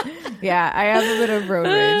 Yeah, I have a bit of road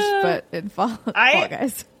rage, but in Fall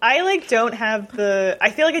Guys, I don't have the. I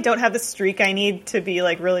feel like I don't have the streak I need to be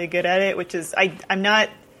like really good at it, which is I'm not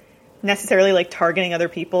necessarily like targeting other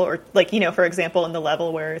people or like for example in the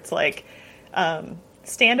level where it's like.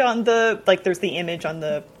 Stand on there's the image on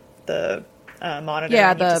the monitor.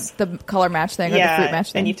 Yeah, the color match thing or the fruit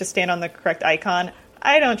match thing. And you have to stand on the correct icon.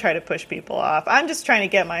 I don't try to push people off. I'm just trying to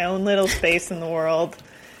get my own little space in the world,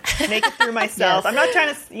 make it through myself. Yes. I'm not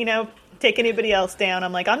trying to, take anybody else down.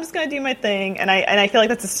 I'm like, I'm just going to do my thing. And I feel like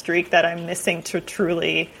that's a streak that I'm missing to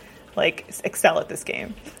truly like excel at this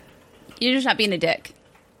game. You're just not being a dick.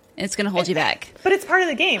 It's going to hold you back. But it's part of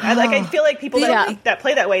the game. I feel like people that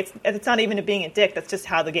play that way, it's not even being a dick. That's just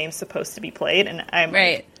how the game's supposed to be played. And I'm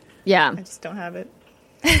right. I just don't have it.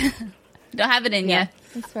 Don't have it in you.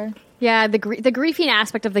 That's fair. Yeah, the griefing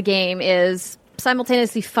aspect of the game is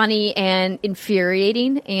simultaneously funny and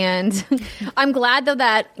infuriating. And I'm glad, though,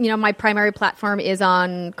 that my primary platform is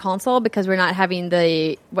on console because we're not having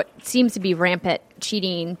what seems to be rampant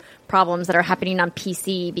cheating problems that are happening on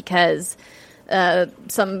PC because...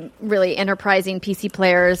 some really enterprising PC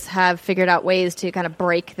players have figured out ways to kind of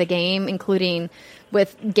break the game, including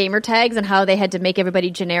with gamer tags and how they had to make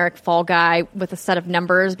everybody generic Fall Guy with a set of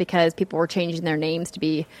numbers because people were changing their names to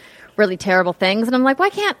be really terrible things. And I'm like, why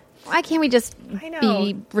can't we just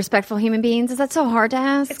be respectful human beings? Is that so hard to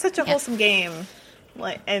ask? It's such a wholesome game.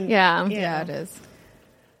 Yeah, it is.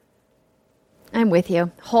 I'm with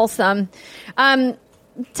you. Wholesome.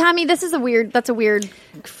 Tommy, that's a weird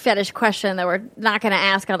fetish question that we're not going to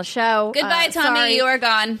ask on the show. Goodbye, Tommy. Sorry. You are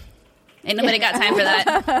gone. Ain't nobody got time for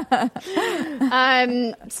that.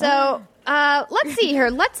 Let's see here.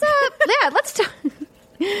 Let's talk.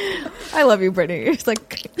 I love you, Brittany. It's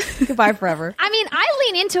like goodbye forever. I mean, I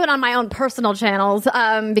lean into it on my own personal channels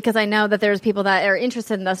because I know that there's people that are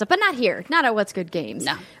interested in this stuff, but not here, not at What's Good Games.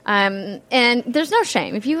 No. And there's no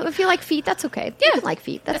shame if you like feet, that's okay. You can like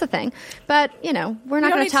feet, that's a thing. But we're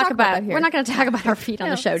not going to talk about our feet on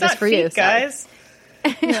the show just for feet, you, guys.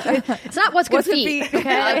 It's not What's Good Feet.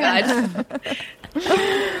 Okay.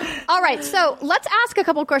 All right, so let's ask a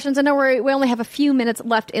couple of questions. I know we only have a few minutes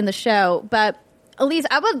left in the show, but Elise,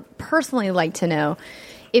 I would personally like to know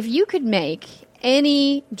if you could make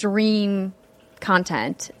any dream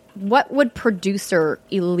content, what would producer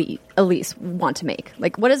Elise want to make?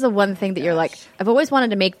 Like, what is the one thing that you're like, I've always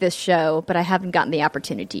wanted to make this show, but I haven't gotten the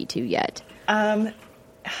opportunity to yet?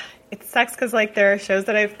 It sucks because there are shows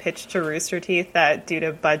that I've pitched to Rooster Teeth that, due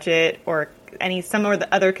to budget or some or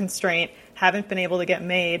the other constraint, haven't been able to get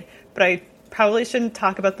made. But I probably shouldn't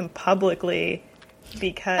talk about them publicly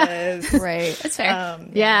because right, that's fair.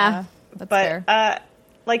 Yeah, that's fair.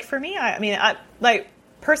 For me, I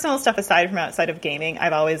personal stuff aside from outside of gaming,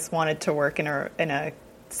 I've always wanted to work in a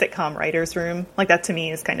sitcom writer's room. Like, that to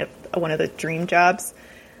me is kind of one of the dream jobs.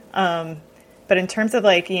 But in terms of,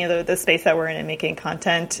 like, you know, the space that we're in and making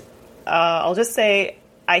content, I'll just say,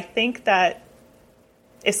 I think that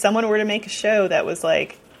if someone were to make a show that was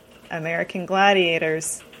like American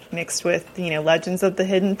Gladiators mixed with, you know, Legends of the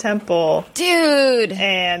Hidden Temple, dude,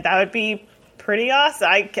 and that would be pretty awesome.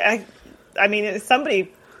 I mean,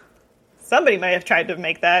 somebody might have tried to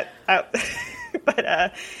make that out,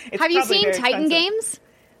 but it's have you seen very Titan expensive. Games?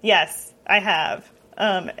 Yes, I have,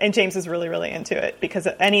 and James is really, really into it because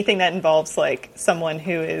anything that involves like someone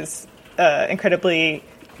who is incredibly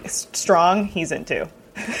strong, he's into.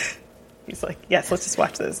 He's like, yes, let's just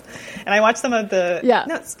watch this. And I watched some of the... Yeah.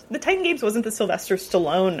 No, the Titan Games wasn't the Sylvester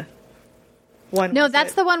Stallone one. No,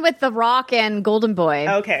 that's the one with The Rock and Golden Boy.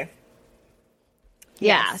 Okay.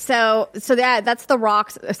 Yeah. Yes. So that's The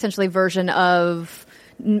Rock's essentially version of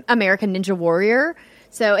American Ninja Warrior.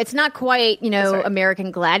 So it's not quite, you know,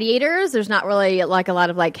 American Gladiators. There's not really like a lot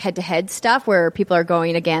of like head-to-head stuff where people are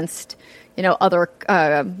going against, you know, other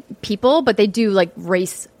people, but they do like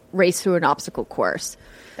race through an obstacle course.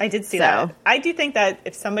 I did see that. I do think that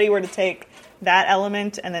if somebody were to take that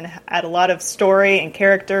element and then add a lot of story and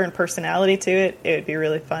character and personality to it, it would be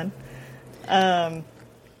really fun.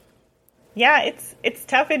 Yeah, it's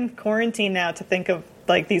tough in quarantine now to think of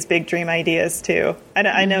like these big dream ideas too.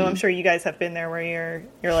 I know, I'm sure you guys have been there where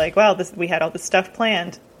you're like, wow, we had all this stuff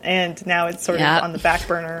planned, and now it's sort of on the back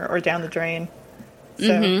burner or down the drain.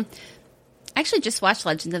 So. I actually just watched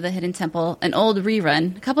Legends of the Hidden Temple, an old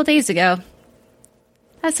rerun, a couple days ago.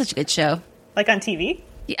 That's such a good show. Like on TV?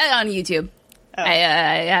 Yeah, on YouTube. Oh.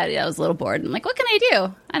 I was a little bored. I'm like, what can I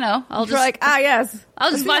do? I know. I'll just yes.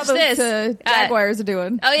 I'll just watch this. Jaguars are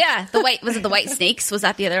doing. Oh yeah, was it the white snakes? Was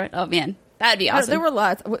that the other one? Oh man, that'd be awesome. There were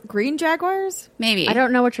lots. What, green jaguars? Maybe. I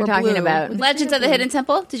don't know what you're talking about. Legends of the Hidden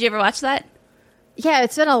Temple. Did you ever watch that? Yeah,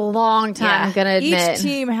 it's been a long time. Yeah. I'm gonna admit. Each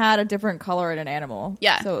team had a different color and an animal.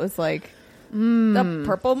 Yeah. So it was like the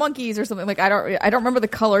purple monkeys or something. Like I don't remember the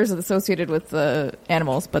colors associated with the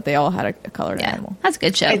animals, but they all had a color and animal. That's a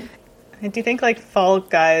good show. I do think like Fall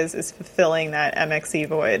Guys is fulfilling that MXE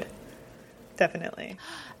void. Definitely.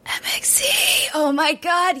 MXE. Oh my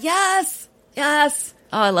god, yes. Yes.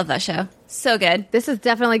 Oh, I love that show. So good. This is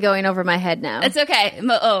definitely going over my head now. It's okay.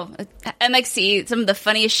 MXE, some of the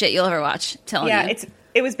funniest shit you'll ever watch. I'm telling you.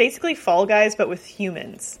 It was basically Fall Guys, but with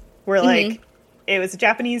humans. Where like it was a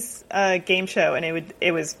Japanese game show, and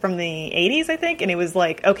it was from the 80s, I think, and it was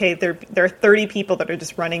like, okay, there are 30 people that are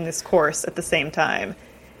just running this course at the same time,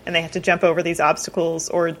 and they have to jump over these obstacles,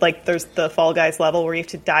 or like there's the Fall Guys level where you have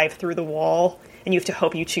to dive through the wall, and you have to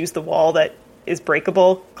hope you choose the wall that is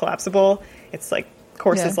breakable, collapsible. It's like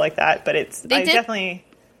courses like that, but they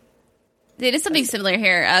did something similar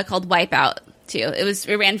here called Wipeout too.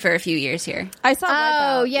 It ran for a few years here. I saw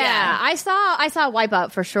Wipeout. Oh yeah. I saw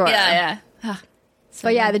Wipeout for sure. Yeah.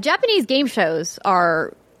 But yeah, the Japanese game shows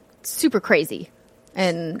are super crazy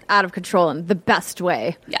and out of control in the best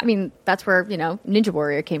way. Yeah. I mean, that's where, you know, Ninja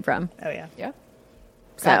Warrior came from. Oh yeah. Yeah.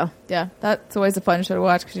 So yeah, that's always a fun show to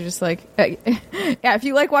watch because you're just like, yeah, if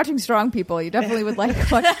you like watching strong people, you definitely would like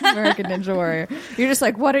watching American Ninja Warrior. You're just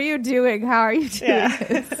like, what are you doing? How are you doing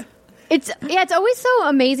this? It's always so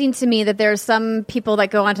amazing to me that there's some people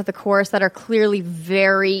that go onto the course that are clearly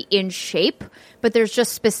very in shape, but there's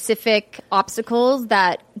just specific obstacles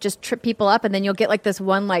that just trip people up, and then you'll get like this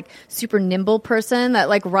one like super nimble person that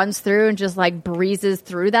like runs through and just like breezes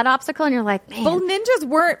through that obstacle, and you're like, man. Well, ninjas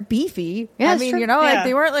weren't beefy. Yeah, I mean, true. you know, like Yeah.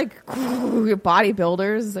 they weren't like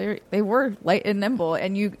bodybuilders. They were light and nimble,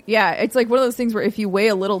 and it's like one of those things where if you weigh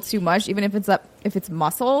a little too much, even if it's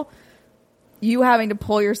muscle, you having to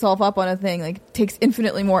pull yourself up on a thing like takes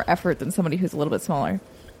infinitely more effort than somebody who's a little bit smaller.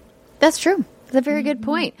 That's true. That's a very good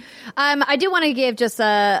point. I do want to give just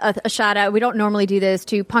a shout out. We don't normally do this,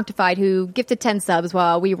 to Punctified, who gifted 10 subs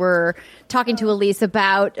while we were talking to Elise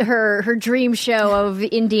about her dream show of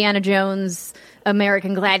Indiana Jones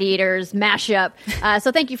American Gladiators mashup.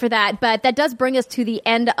 So thank you for that. But that does bring us to the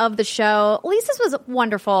end of the show. Elise, this was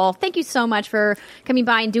wonderful. Thank you so much for coming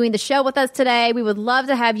by and doing the show with us today. We would love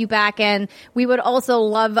to have you back, and we would also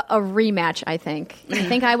love a rematch, I think. I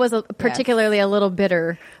think I was particularly a little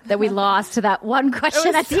bitter that we lost to that one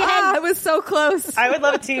question at the end. It was so close. I would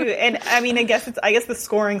love to, and I mean, I guess the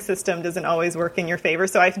scoring system doesn't always work in your favor.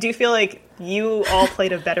 So I do feel like you all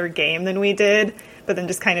played a better game than we did, but then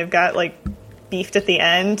just kind of got like beefed at the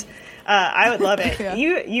end. I would love it. Yeah.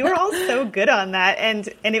 You were all so good on that, and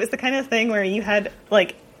it was the kind of thing where you had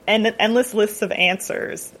like endless lists of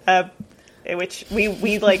answers. which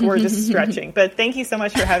we like were just stretching. But thank you so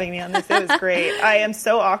much for having me on this. It was great. I am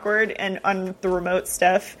so awkward and on the remote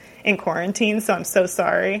stuff in quarantine, so I'm so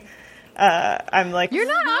sorry. I'm like, you're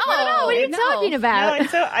not awkward at all. What are you talking about? No, and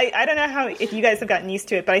so I don't know how if you guys have gotten used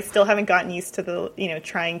to it, but I still haven't gotten used to the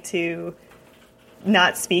trying to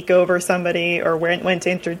not speak over somebody or when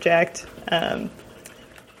to interject. So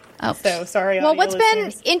sorry. Well, what's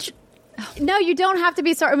listeners. been no, you don't have to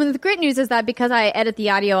be sorry. I mean, the great news is that because I edit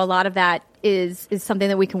the audio, a lot of that is something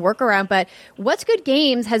that we can work around. But What's Good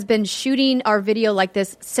Games has been shooting our video like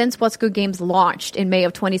this since What's Good Games launched in May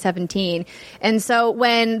of 2017. And so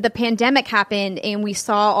when the pandemic happened and we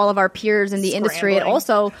saw all of our peers in the industry and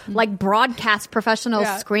also like broadcast professionals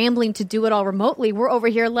scrambling to do it all remotely, we're over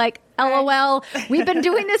here like, LOL, we've been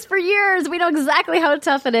doing this for years. We know exactly how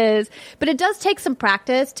tough it is. But it does take some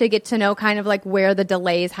practice to get to know kind of like where the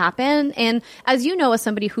delays happen. And as you know, as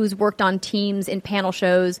somebody who's worked on teams in panel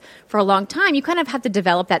shows for a long time, you kind of have to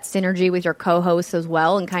develop that synergy with your co-hosts as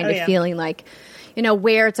well and kind of feeling like,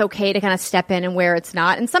 where it's okay to kind of step in and where it's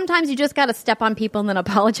not. And sometimes you just got to step on people and then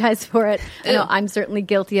apologize for it. I know I'm certainly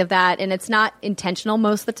guilty of that. And it's not intentional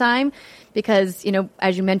most of the time because,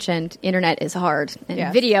 as you mentioned, internet is hard.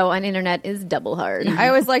 And video on internet is double hard. I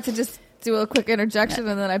always like to just do a quick interjection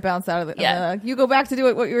and then I bounce out of it. Yeah. You go back to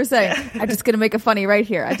do what you were saying. I'm just going to make a funny right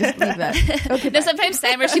here. I just leave that. Okay, no, sometimes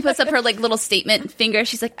Steimer, she puts up her like little statement finger.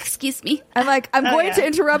 She's like, excuse me. I'm like, I'm going to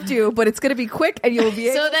interrupt you, but it's going to be quick and you'll be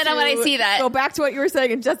able so then to when I see that, go back to what you were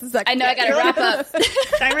saying in just a second. I know I got to wrap up.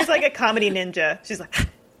 Steimer's like a comedy ninja. She's like...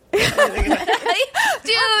 Dude,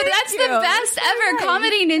 that's the best ever.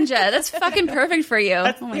 Comedy Ninja. That's fucking perfect for you.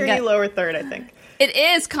 That's your new lower third, I think. It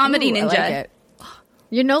is Comedy Ninja. I like it.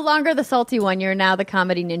 You're no longer the salty one. You're now the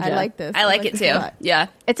comedy ninja. I like this. I like it too. Yeah.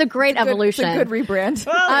 It's a great evolution. It's a good rebrand.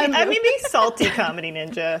 Well, I mean, maybe salty comedy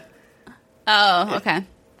ninja. Oh, okay.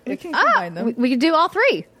 We can combine them. We can do all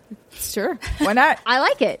three. Sure. Why not? I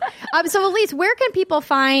like it. So, Elise, where can people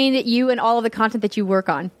find you and all of the content that you work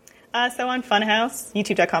on? So on Funhouse,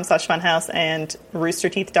 youtube.com/Funhouse, and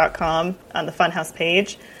roosterteeth.com on the Funhouse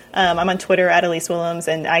page. I'm on Twitter at Elise Willems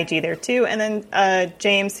and IG there too. And then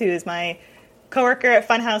James, who is my coworker at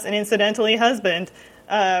Funhouse and incidentally husband,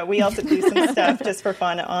 we also do some stuff just for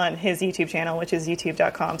fun on his YouTube channel, which is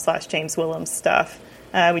youtube.com/James Willems stuff.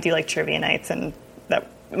 We do like trivia nights and that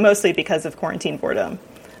mostly because of quarantine boredom.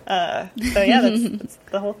 So yeah, that's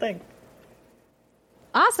the whole thing.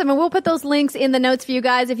 Awesome. And we'll put those links in the notes for you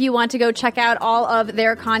guys. If you want to go check out all of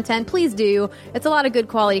their content, please do. It's a lot of good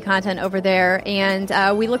quality content over there.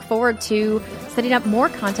 And we look forward to setting up more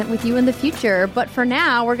content with you in the future. But for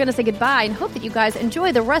now, we're going to say goodbye and hope that you guys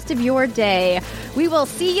enjoy the rest of your day. We will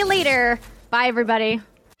see you later. Bye, everybody.